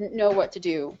also didn't know what to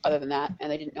do other than that, and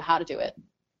they didn't know how to do it. And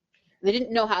they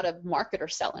didn't know how to market or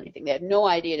sell anything. They had no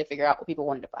idea to figure out what people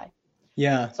wanted to buy.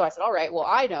 Yeah. So I said, all right, well,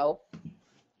 I know,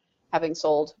 having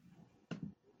sold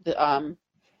the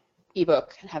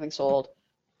ebook and having sold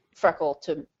Freckle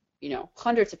to,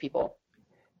 hundreds of people,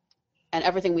 and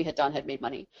everything we had done had made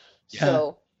money. Yeah.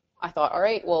 So I thought, all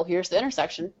right, well, here's the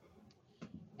intersection,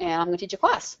 and I'm going to teach a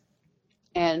class.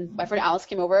 And my friend Alice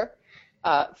came over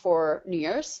for New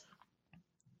Year's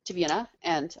to Vienna,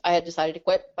 and I had decided to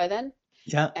quit by then.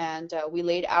 Yeah. And we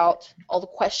laid out all the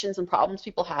questions and problems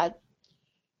people had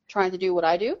trying to do what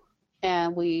I do,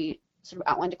 and we sort of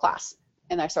outlined a class,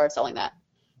 and I started selling that.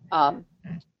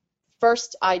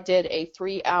 First, I did a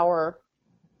 3-hour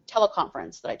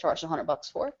teleconference that I charged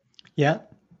 $100 for. Yeah.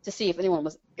 To see if anyone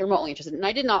was remotely interested. And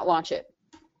I did not launch it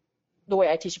the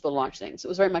way I teach people to launch things. It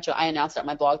was very much I announced it on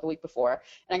my blog the week before,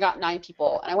 and I got 9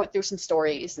 people, and I went through some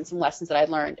stories and some lessons that I'd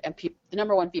learned, and the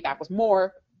number one feedback was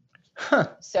more. Huh.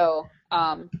 So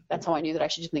that's how I knew that I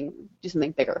should do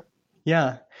something bigger.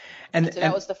 Yeah. And so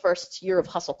that was the first year of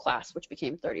Hustle class, which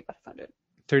became 30 by 500.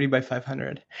 30 by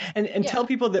 500. And tell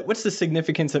people that what's the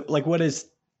significance of, like, what is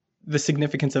the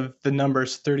significance of the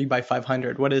numbers 30 by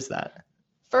 500? What is that?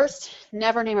 First,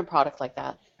 never name a product like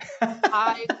that.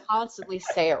 I constantly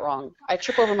say it wrong. I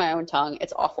trip over my own tongue.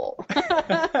 It's awful.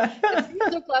 It seemed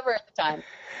so clever at the time.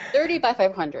 30 by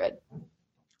 500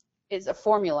 is a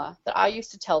formula that I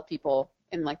used to tell people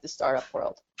in like the startup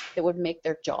world that would make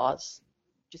their jaws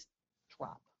just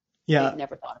drop. Yeah. They've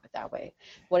never thought of it that way.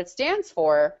 What it stands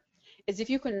for is if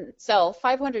you can sell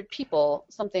 500 people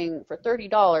something for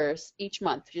 $30 each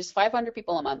month, just 500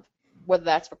 people a month, whether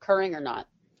that's recurring or not,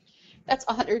 that's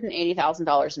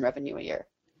 $180,000 in revenue a year.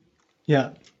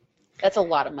 Yeah. That's a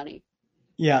lot of money.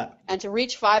 Yeah. And to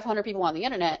reach 500 people on the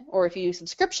internet, or if you use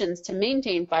subscriptions to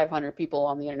maintain 500 people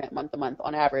on the internet month to month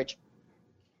on average,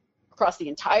 across the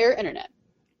entire internet,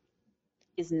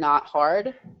 is not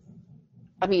hard.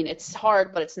 I mean, it's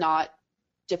hard, but it's not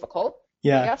difficult, I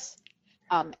guess.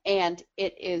 And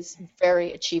it is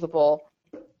very achievable,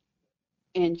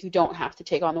 and you don't have to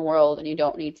take on the world, and you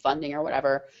don't need funding or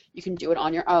whatever. You can do it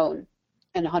on your own,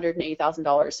 and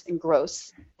 $180,000 in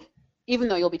gross, even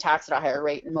though you'll be taxed at a higher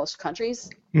rate in most countries,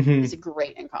 is a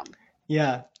great income.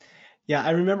 Yeah. Yeah,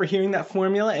 I remember hearing that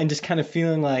formula and just kind of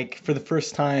feeling like, for the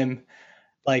first time,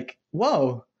 like,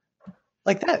 whoa,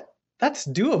 like that's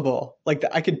doable. Like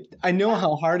I know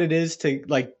how hard it is to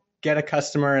like get a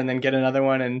customer and then get another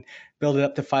one and build it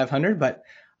up to 500, but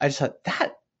I just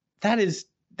thought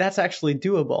that's actually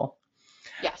doable.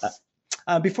 Yes.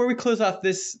 Before we close off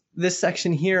this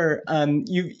section here,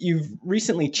 you've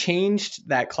recently changed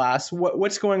that class.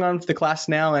 What's going on with the class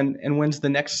now, and when's the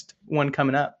next one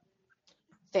coming up?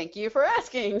 Thank you for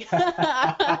asking.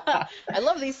 I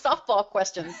love these softball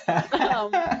questions.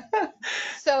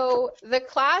 So the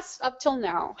class up till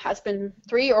now has been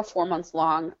 3 or 4 months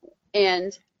long,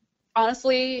 and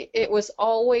honestly, it was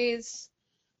always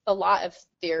a lot of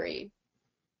theory.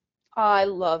 I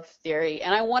love theory,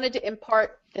 and I wanted to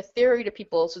impart the theory to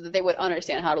people so that they would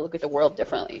understand how to look at the world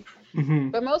differently. Mm-hmm.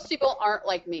 But most people aren't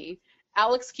like me.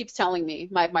 Alex keeps telling me,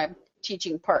 my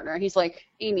teaching partner, he's like,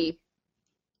 Amy,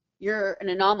 you're an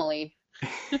anomaly.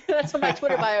 That's what my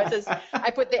Twitter bio says.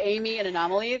 I put the Amy an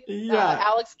anomaly. Yeah.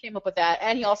 Alex came up with that,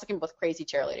 and he also came up with crazy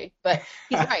cheerleading. But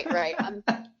he's right.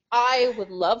 I would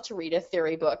love to read a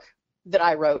theory book that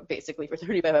I wrote basically for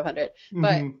 3500,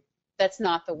 but that's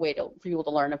not the way for people to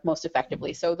learn most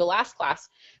effectively. So the last class,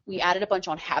 we added a bunch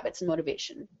on habits and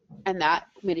motivation, and that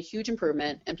made a huge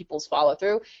improvement in people's follow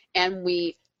through. And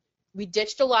we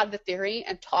ditched a lot of the theory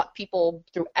and taught people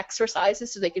through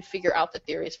exercises so they could figure out the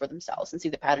theories for themselves and see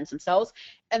the patterns themselves,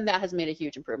 and that has made a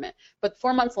huge improvement. But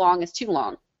 4 months long is too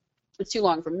long. It's too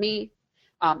long for me.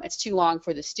 It's too long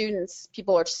for the students.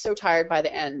 People are so tired by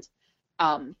the end,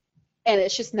 and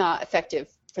it's just not effective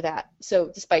for that.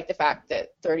 So despite the fact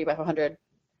that 30 by 500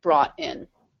 brought in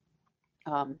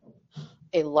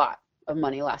a lot of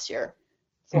money last year,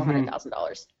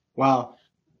 $400,000. Wow.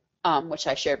 Which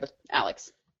I shared with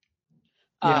Alex.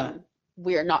 Yeah.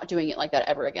 We are not doing it like that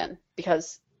ever again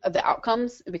because of the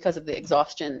outcomes and because of the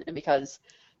exhaustion and because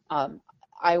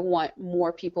I want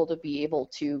more people to be able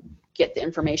to get the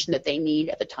information that they need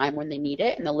at the time when they need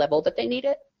it and the level that they need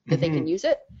it, that they can use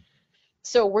it.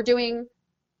 So we're doing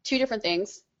 2 different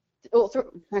things. Well,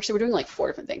 actually, we're doing like 4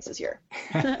 different things this year.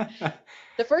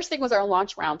 The first thing was our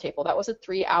launch roundtable. That was a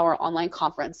 3-hour online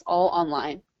conference, all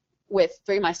online, with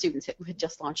 3 of my students who had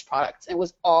just launched products. It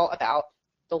was all about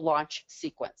the launch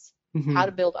sequence, how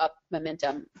to build up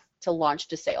momentum to launch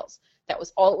to sales. That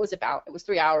was all it was about. It was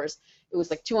 3 hours. It was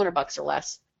like $200 or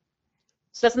less.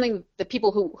 So that's something that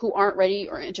people who aren't ready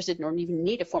or interested in or even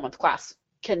need a 4-month class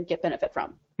can get benefit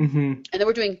from. And then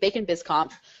we're doing Bacon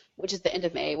BizConf, which is the end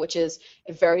of May, which is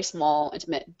a very small,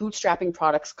 intimate, bootstrapping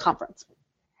products conference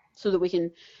so that we can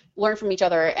learn from each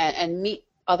other and meet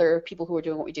other people who are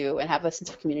doing what we do and have a sense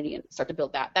of community and start to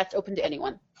build that. That's open to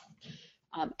anyone.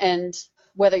 And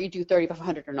whether you do 30 by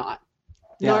 500 or not.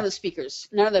 None of the speakers,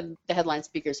 none of the headline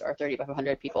speakers are 30 by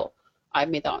 500 people. I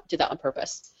did that on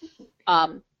purpose.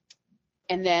 And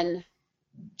then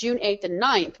June 8th and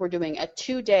 9th, we're doing a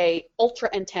 2-day ultra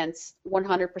intense,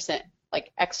 100%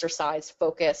 like exercise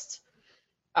focused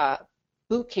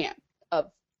boot camp of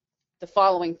the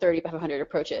following 30 by 500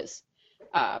 approaches.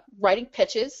 Writing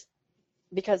pitches,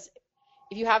 because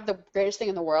if you have the greatest thing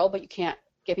in the world but you can't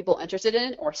get people interested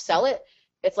in it or sell it,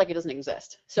 it's like it doesn't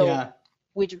exist. So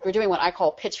we're doing what I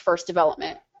call pitch first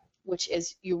development, which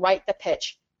is you write the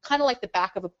pitch kind of like the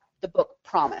back of the book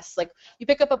Promise. Like you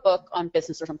pick up a book on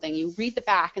business or something, you read the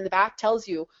back, and the back tells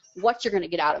you what you're going to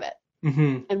get out of it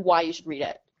and why you should read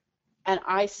it. And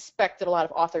I suspect that a lot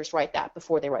of authors write that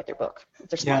before they write their book. If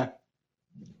they're smart.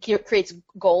 It creates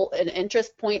goal and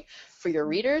interest point for your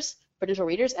readers, potential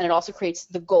readers, and it also creates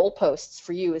the goal posts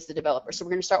for you as the developer. So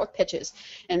we're going to start with pitches,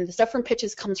 and the stuff from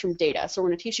pitches comes from data. So we're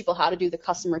going to teach people how to do the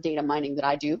customer data mining that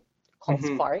I do, called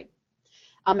Safari.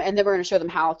 And then we're going to show them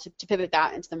how to pivot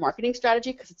that into the marketing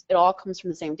strategy, because it all comes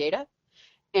from the same data,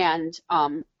 and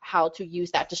how to use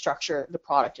that to structure the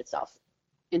product itself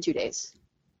in 2 days.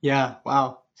 Yeah,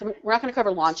 wow. So we're not going to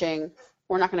cover launching.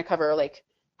 We're not going to cover like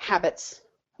habits,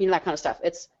 that kind of stuff.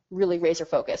 It's really razor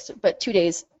focused, but 2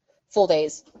 days, full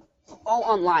days, all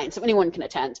online, so anyone can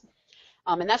attend.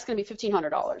 And that's going to be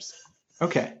 $1,500.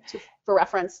 Okay. So for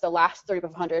reference, the last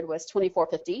 3,500 was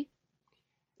 $2,450.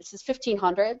 This is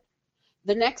 $1,500.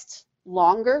 The next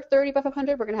longer 30 by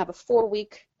 500, we're going to have a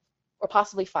 4-week or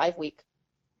possibly 5-week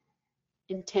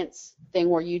intense thing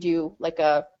where you do like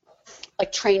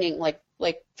training, like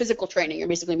physical training. You're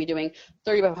basically going to be doing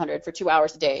 30 by 500 for 2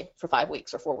 hours a day for 5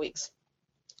 weeks or 4 weeks.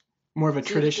 More of a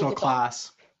traditional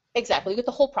class. Exactly. You get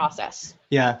the whole process.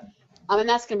 Yeah. And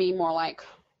that's going to be more like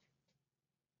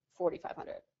 $4,500.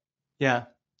 Yeah.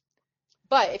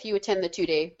 But if you attend the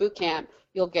 2-day boot camp,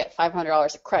 you'll get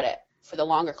 $500 of credit for the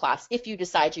longer class if you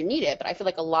decide you need it. But I feel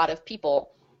like a lot of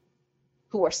people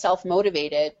who are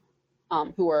self-motivated,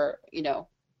 who are,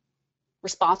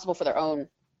 responsible for their own,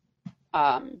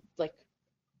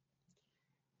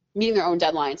 meeting their own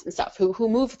deadlines and stuff, who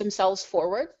move themselves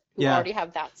forward, who already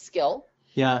have that skill,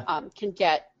 can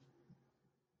get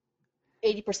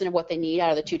 80% of what they need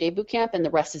out of the 2-day boot camp, and the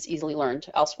rest is easily learned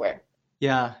elsewhere.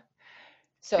 Yeah.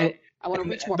 So And, I want to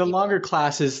reach more the people. longer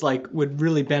classes like would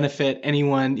really benefit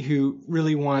anyone who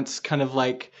really wants kind of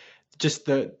like just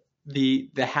the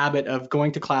habit of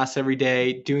going to class every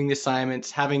day, doing the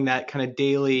assignments, having that kind of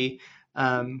daily,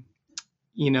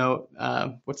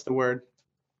 what's the word?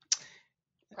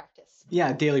 Practice.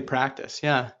 Yeah, daily practice.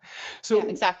 Yeah. So yeah,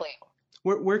 exactly.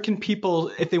 Where can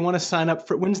people, if they want to sign up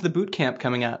for, when's the boot camp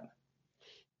coming up?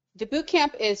 The boot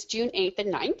camp is June 8th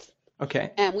and 9th.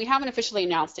 Okay. And we haven't officially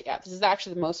announced it yet. This is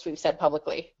actually the most we've said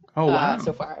publicly wow.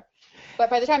 So far. But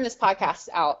by the time this podcast is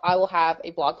out, I will have a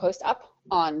blog post up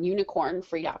on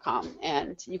unicornfree.com,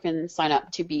 and you can sign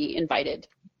up to be invited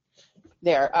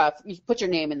there. You put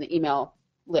your name in the email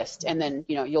list, and then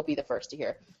you'll be the first to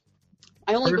hear.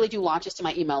 I only really do launches to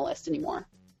my email list anymore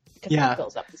because that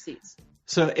fills up the seats.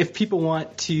 So if people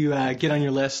want to get on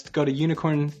your list, go to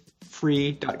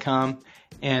unicornfree.com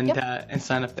and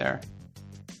sign up there.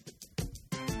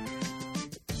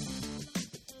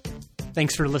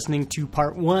 Thanks for listening to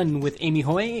part 1 with Amy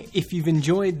Hoy. If you've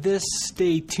enjoyed this,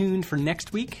 stay tuned for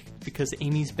next week because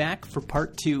Amy's back for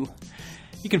part 2.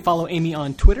 You can follow Amy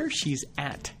on Twitter. She's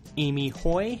at Amy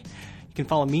Hoy. You can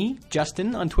follow me,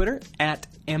 Justin, on Twitter at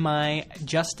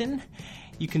MIJustin.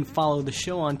 You can follow the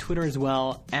show on Twitter as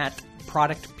well at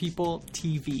Product People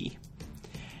TV.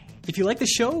 If you like the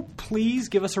show, please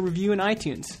give us a review in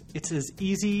iTunes. It's as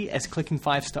easy as clicking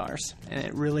 5 stars, and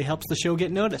it really helps the show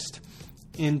get noticed.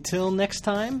 Until next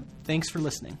time, thanks for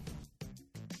listening.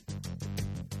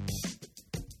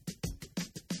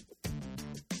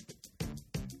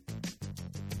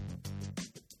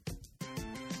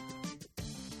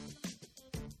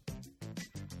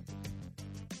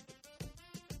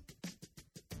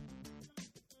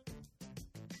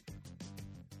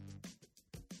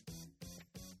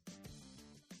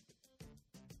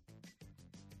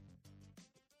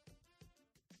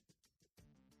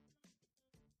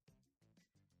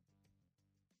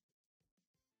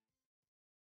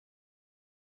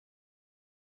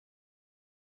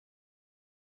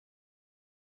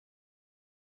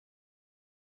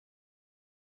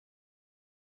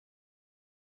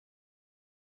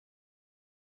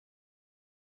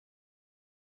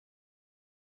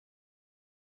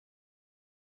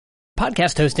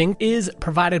 Podcast hosting is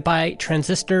provided by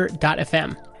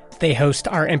Transistor.fm. They host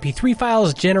our MP3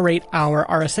 files, generate our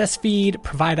RSS feed,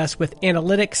 provide us with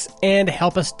analytics, and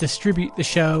help us distribute the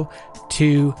show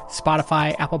to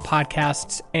Spotify, Apple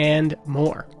Podcasts, and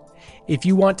more. If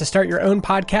you want to start your own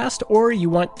podcast or you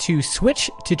want to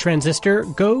switch to Transistor,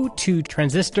 go to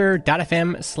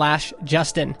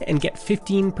transistor.fm/Justin and get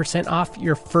 15% off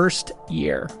your first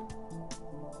year.